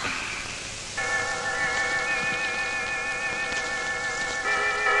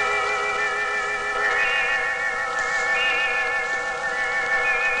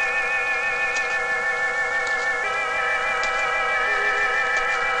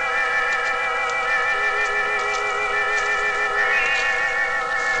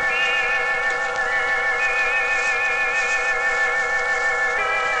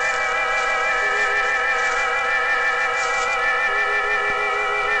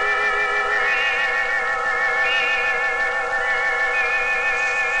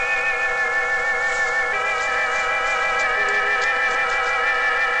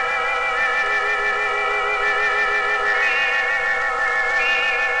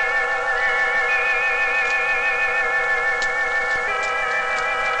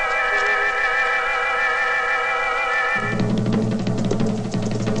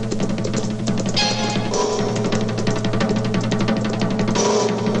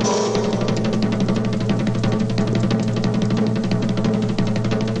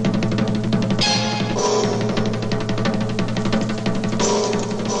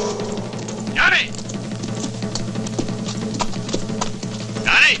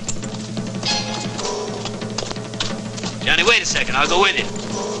 Johnny, wait a second. I'll go with you.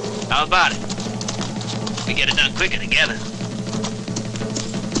 How about it? We get it done quicker together.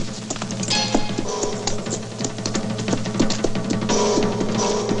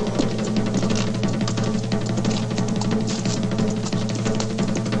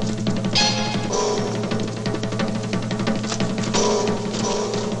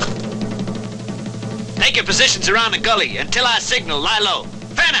 Take your positions around the gully. Until I signal, lie low.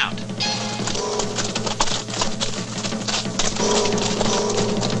 Fan out.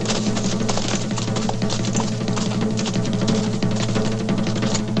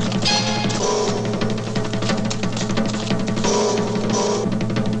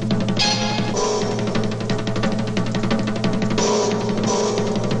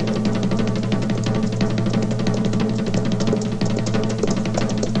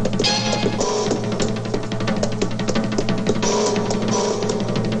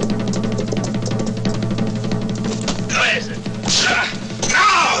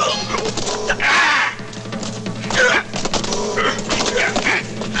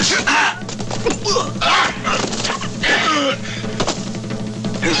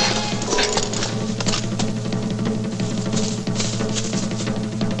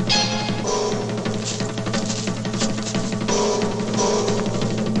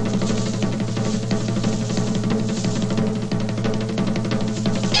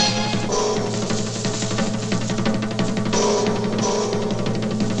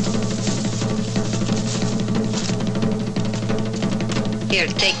 Here,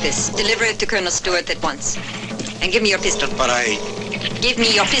 take this. Deliver it to Colonel Stewart at once. And give me your pistol. But I... Give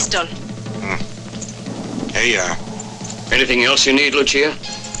me your pistol. Here you are. Anything else you need, Lucia?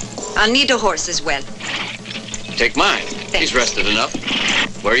 I'll need a horse as well. Take mine. He's rested enough.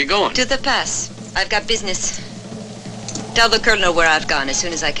 Where are you going? To the pass. I've got business. Tell the Colonel where I've gone. As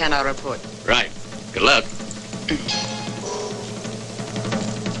soon as I can, I'll report. Right. Good luck.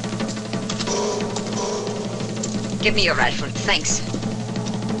 Give me your rifle. Thanks.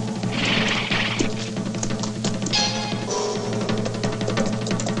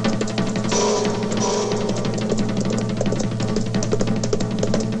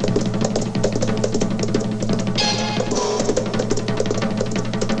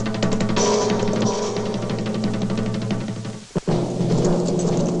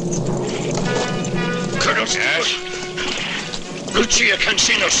 Lucia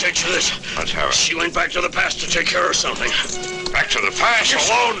Cancino said to this. Let's have it. She went back to the past to take care of something. Back to the past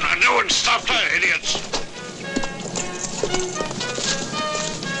alone, and no one stopped her, idiots.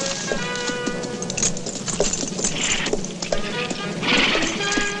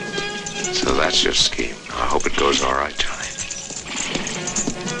 So that's your scheme. I hope it goes all right, Johnny.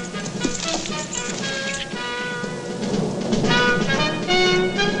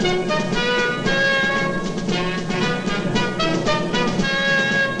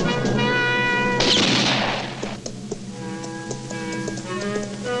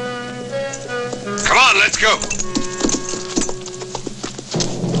 Come on, let's go.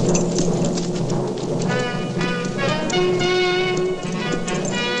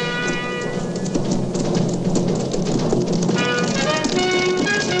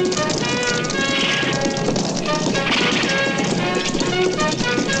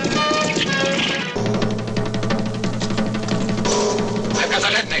 I've got the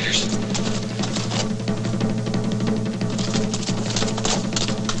detonators.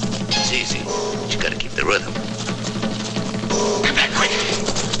 It's easy. You gotta keep the rhythm. Come back quick.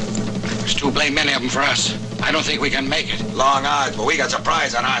 There's too blame many of them for us. I don't think we can make it. Long odds, but we got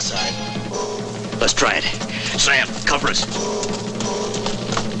surprise on our side. Let's try it. Sam, cover us.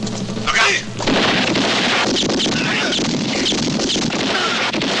 Okay.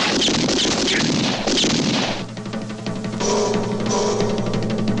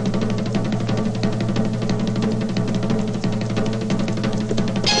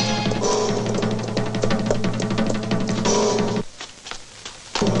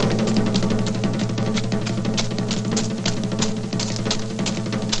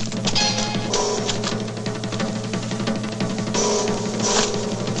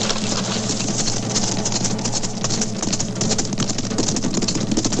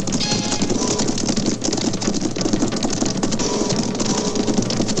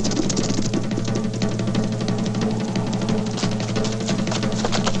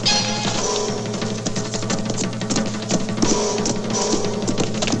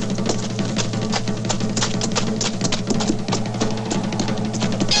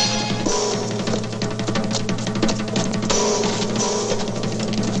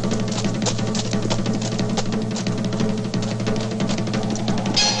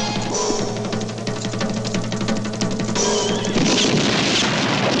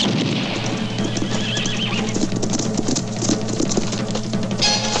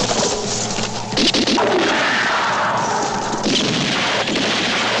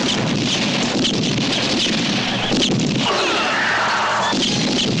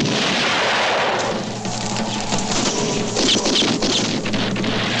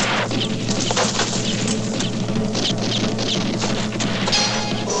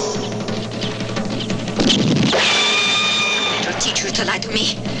 Teach you to lie to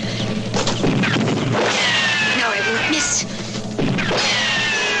me. Now I won't miss.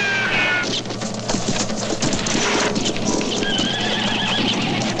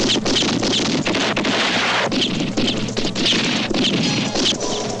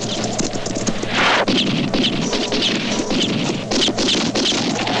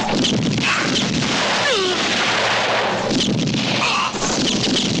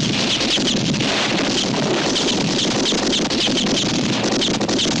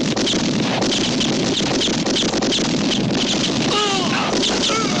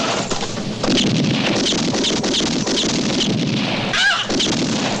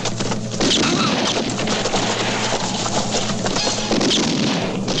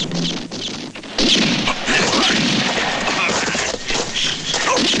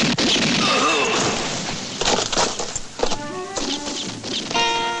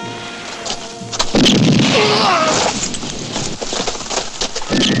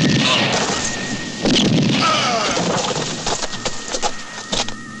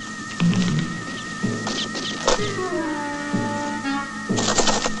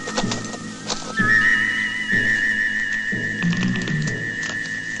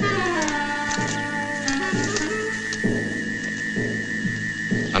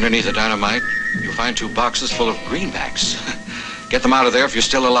 Underneath the dynamite, you'll find 2 boxes full of greenbacks. Get them out of there if you're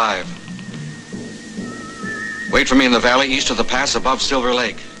still alive. Wait for me in the valley east of the pass above Silver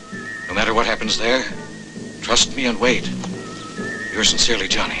Lake. No matter what happens there, trust me and wait. Yours sincerely,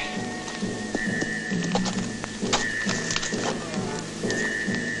 Johnny.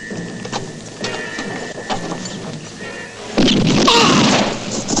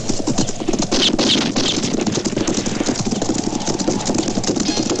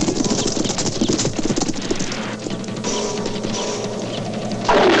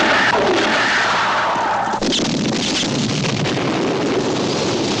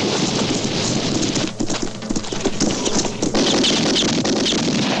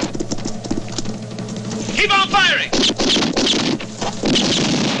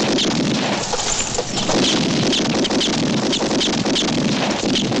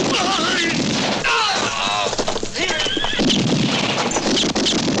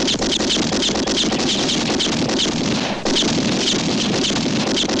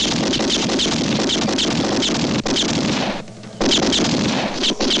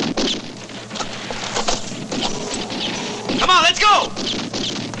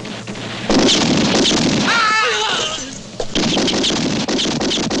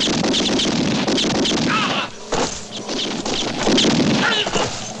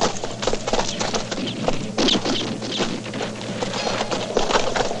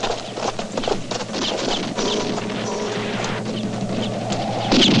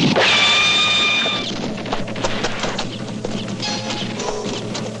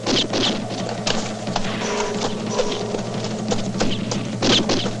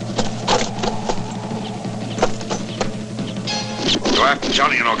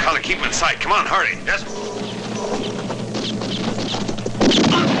 Johnny and O'Connor, keep him in sight. Come on, hurry. Yes.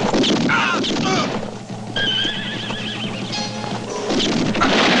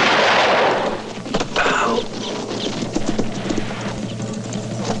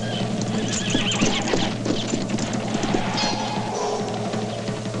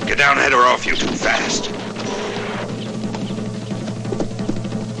 Get down, head her off. You're too fast.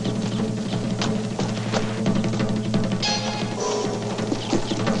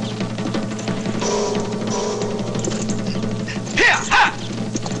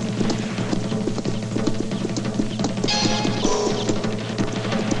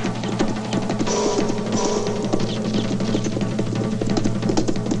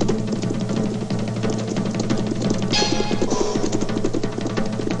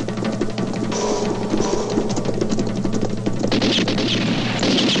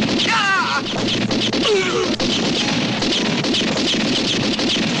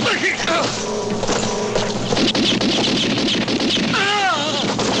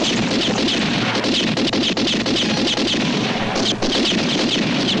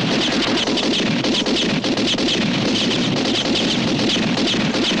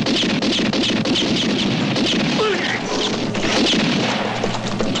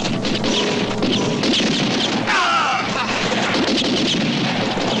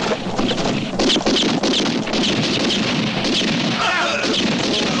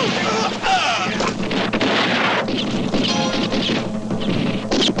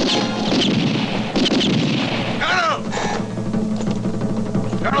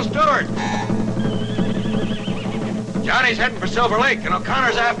 Johnny's heading for Silver Lake, and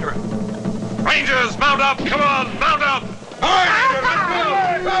O'Connor's after him. Rangers, mount up! Come on, mount up!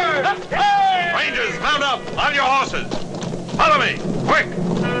 Rangers, mount up! On your horses! Follow me, quick!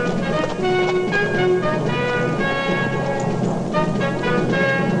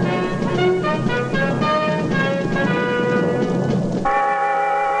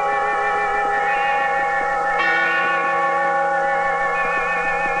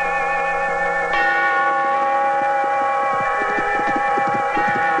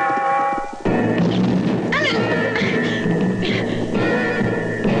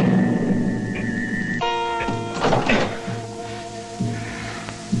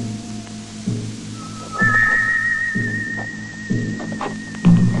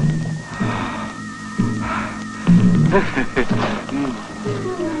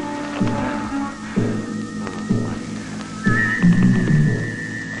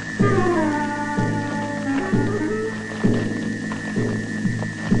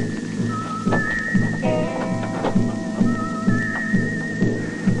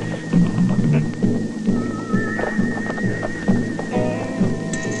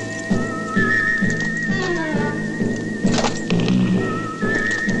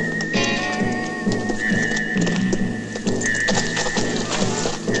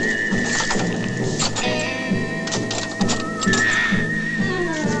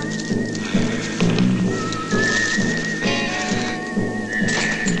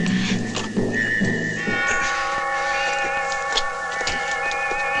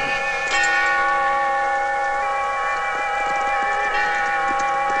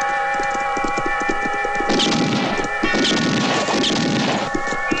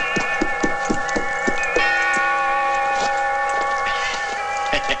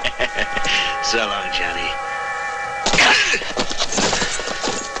 So long, Johnny.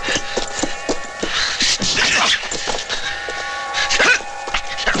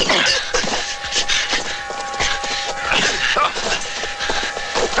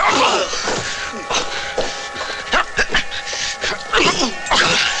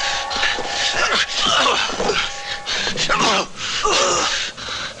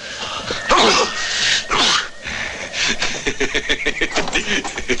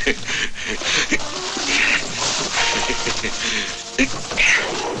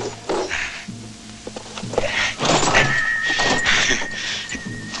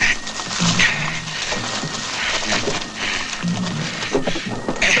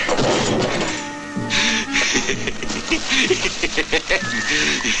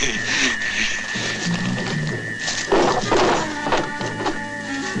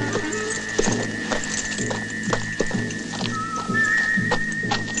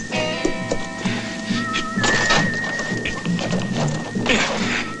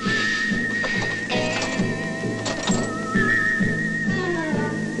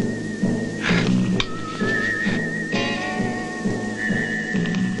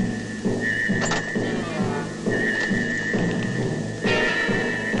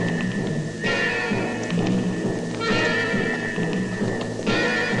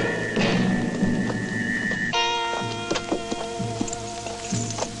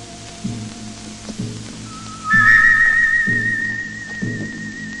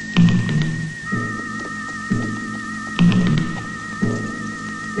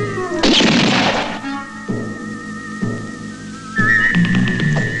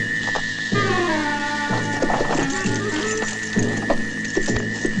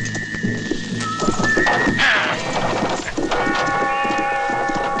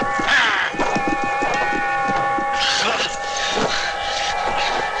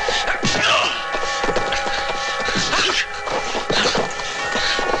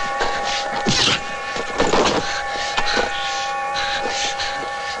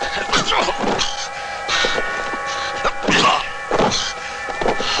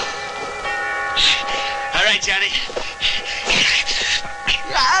 Johnny.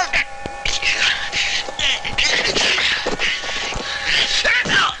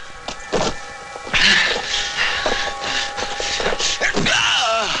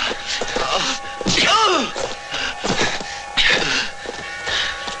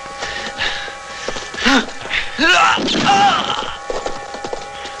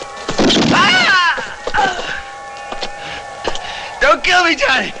 Don't kill me,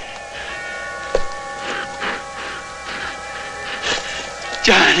 Johnny!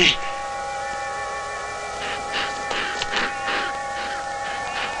 Johnny!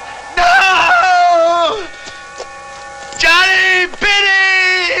 No! Johnny,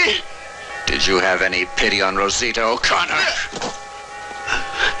 pity! Did you have any pity on Rosita O'Connor?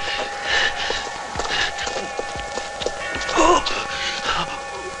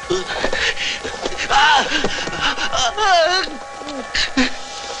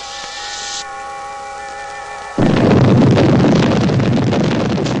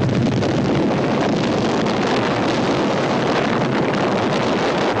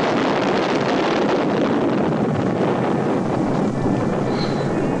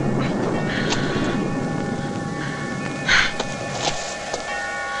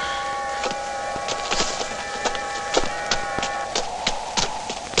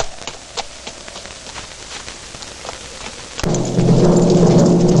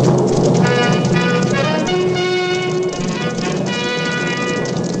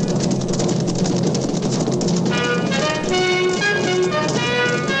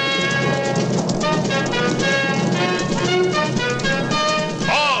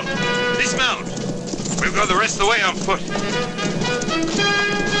 The rest of the way on foot.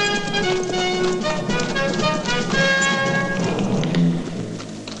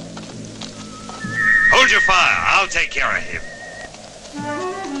 Hold your fire. I'll take care of him.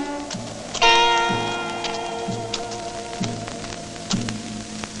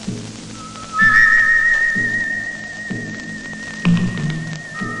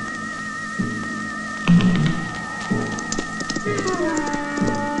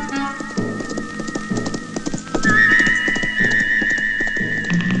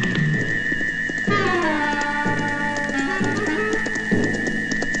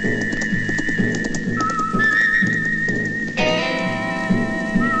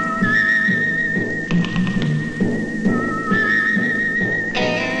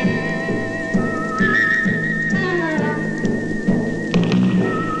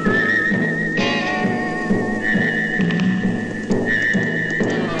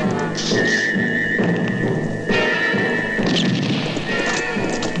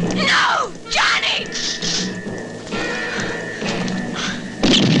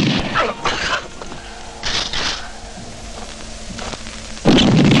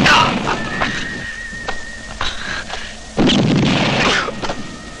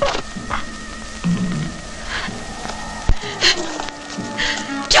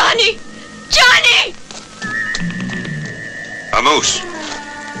 Johnny! Vamos.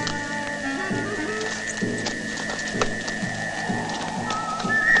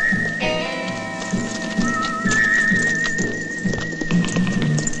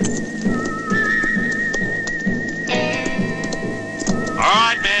 All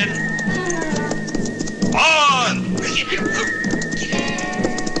right, men. On!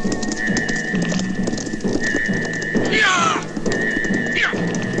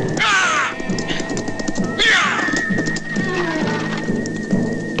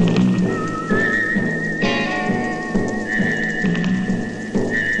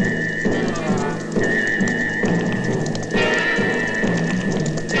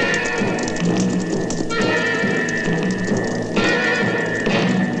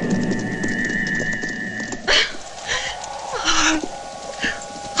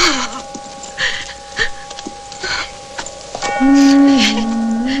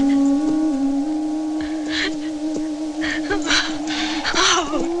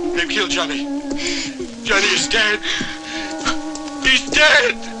 They've killed Johnny. Johnny is dead. He's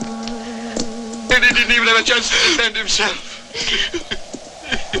dead. And he didn't even have a chance to defend himself.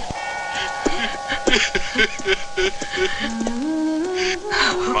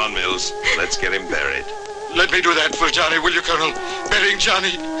 Come on, Mills. Let's get him buried. Let me do that for Johnny, will you, Colonel? Burying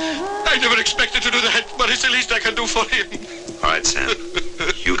Johnny. I never expected to do that, but it's the least I can do for him. All right, Sam.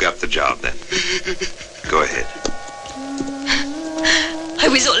 You got the job, then. Go ahead. I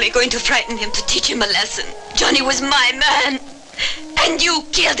was only going to frighten him to teach him a lesson. Johnny was my man, and you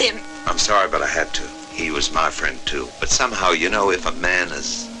killed him. I'm sorry, but I had to. He was my friend, too. But somehow, you know, if a man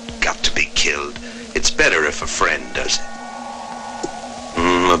has got to be killed, it's better if a friend does it.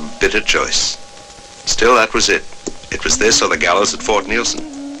 A bitter choice. Still, that was it. It was this or the gallows at Fort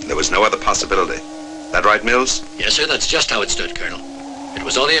Nielsen. There was no other possibility. That right, Mills? Yes, sir, that's just how it stood, Colonel. It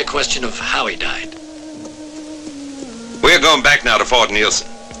was only a question of how he died. We're going back now to Fort Nielsen.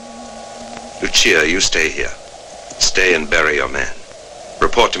 Lucia, you stay here. Stay and bury your man.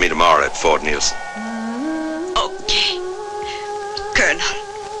 Report to me tomorrow at Fort Nielsen. Okay. Colonel.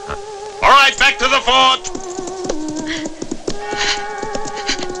 All right, back to the fort!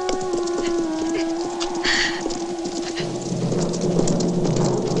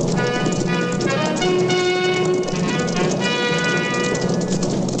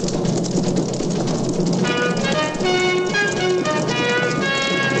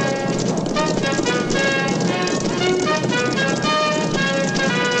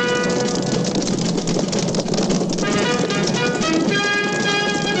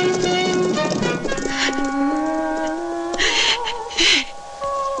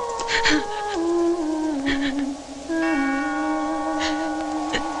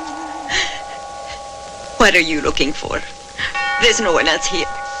 What are you looking for? There's no one else here.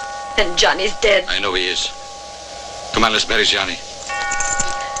 And Johnny's dead. I know he is. Come on, let's bury Johnny.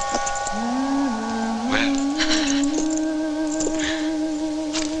 Well,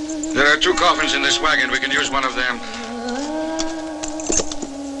 there are 2 coffins in this wagon. We can use one of them.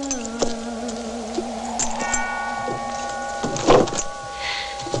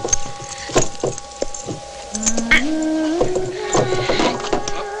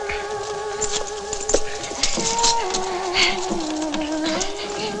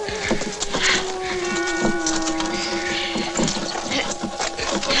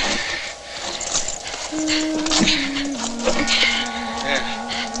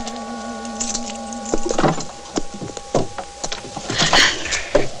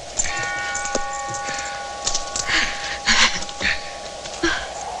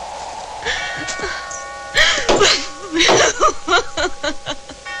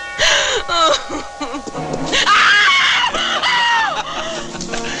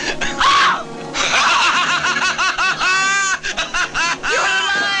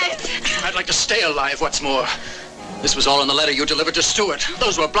 What's more, this was all in the letter you delivered to Stewart.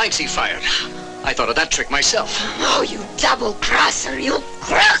 Those were blanks he fired. I thought of that trick myself. Oh, you double-crosser, you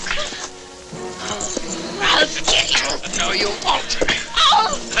crook! I'll get you. No, you won't.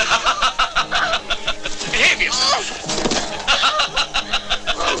 Oh! Behave yourself.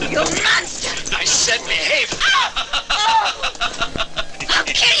 Oh, you monster! I said behave. Oh! I'll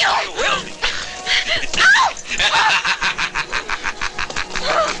kill you! I will.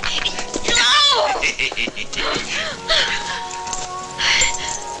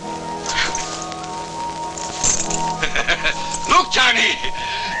 Look, Johnny!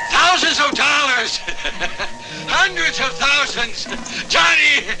 Thousands of dollars! Hundreds of thousands!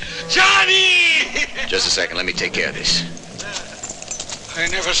 Johnny! Johnny! Just a second, let me take care of this. I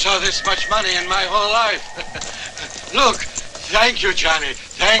never saw this much money in my whole life. Look, thank you, Johnny.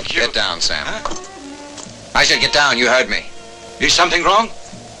 Thank you. Get down, Sam. Huh? I said get down, you heard me. Is something wrong?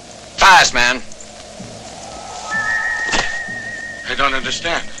 Fast, man. I don't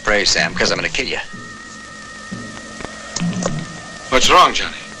understand. Pray, Sam, because I'm going to kill you. What's wrong,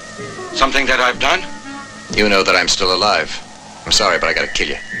 Johnny? Something that I've done? You know that I'm still alive. I'm sorry, but I got to kill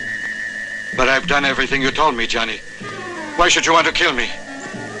you. But I've done everything you told me, Johnny. Why should you want to kill me?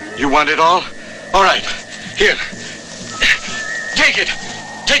 You want it all? All right. Here. Take it.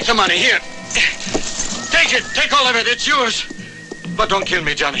 Take the money. Here. Take it. Take all of it. It's yours. But don't kill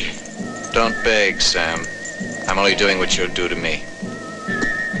me, Johnny. Don't beg, Sam. I'm only doing what you'll do to me.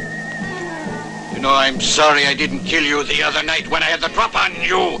 You know, I'm sorry I didn't kill you the other night when I had the drop on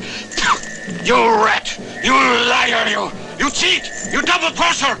you. You rat! You liar! You cheat! You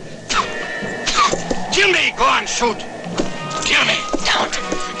double-crosser! Kill me! Go on, shoot! Kill me! Don't!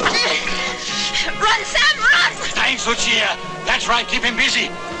 Run, Sam, run! Thanks, Lucia. That's right, keep him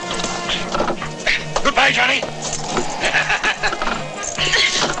busy. Goodbye, Johnny.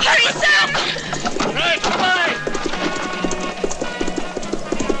 Hurry, Sam! Right, goodbye!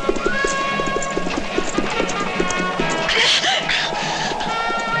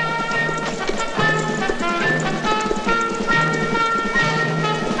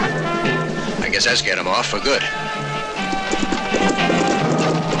 I guess that's get him off for good.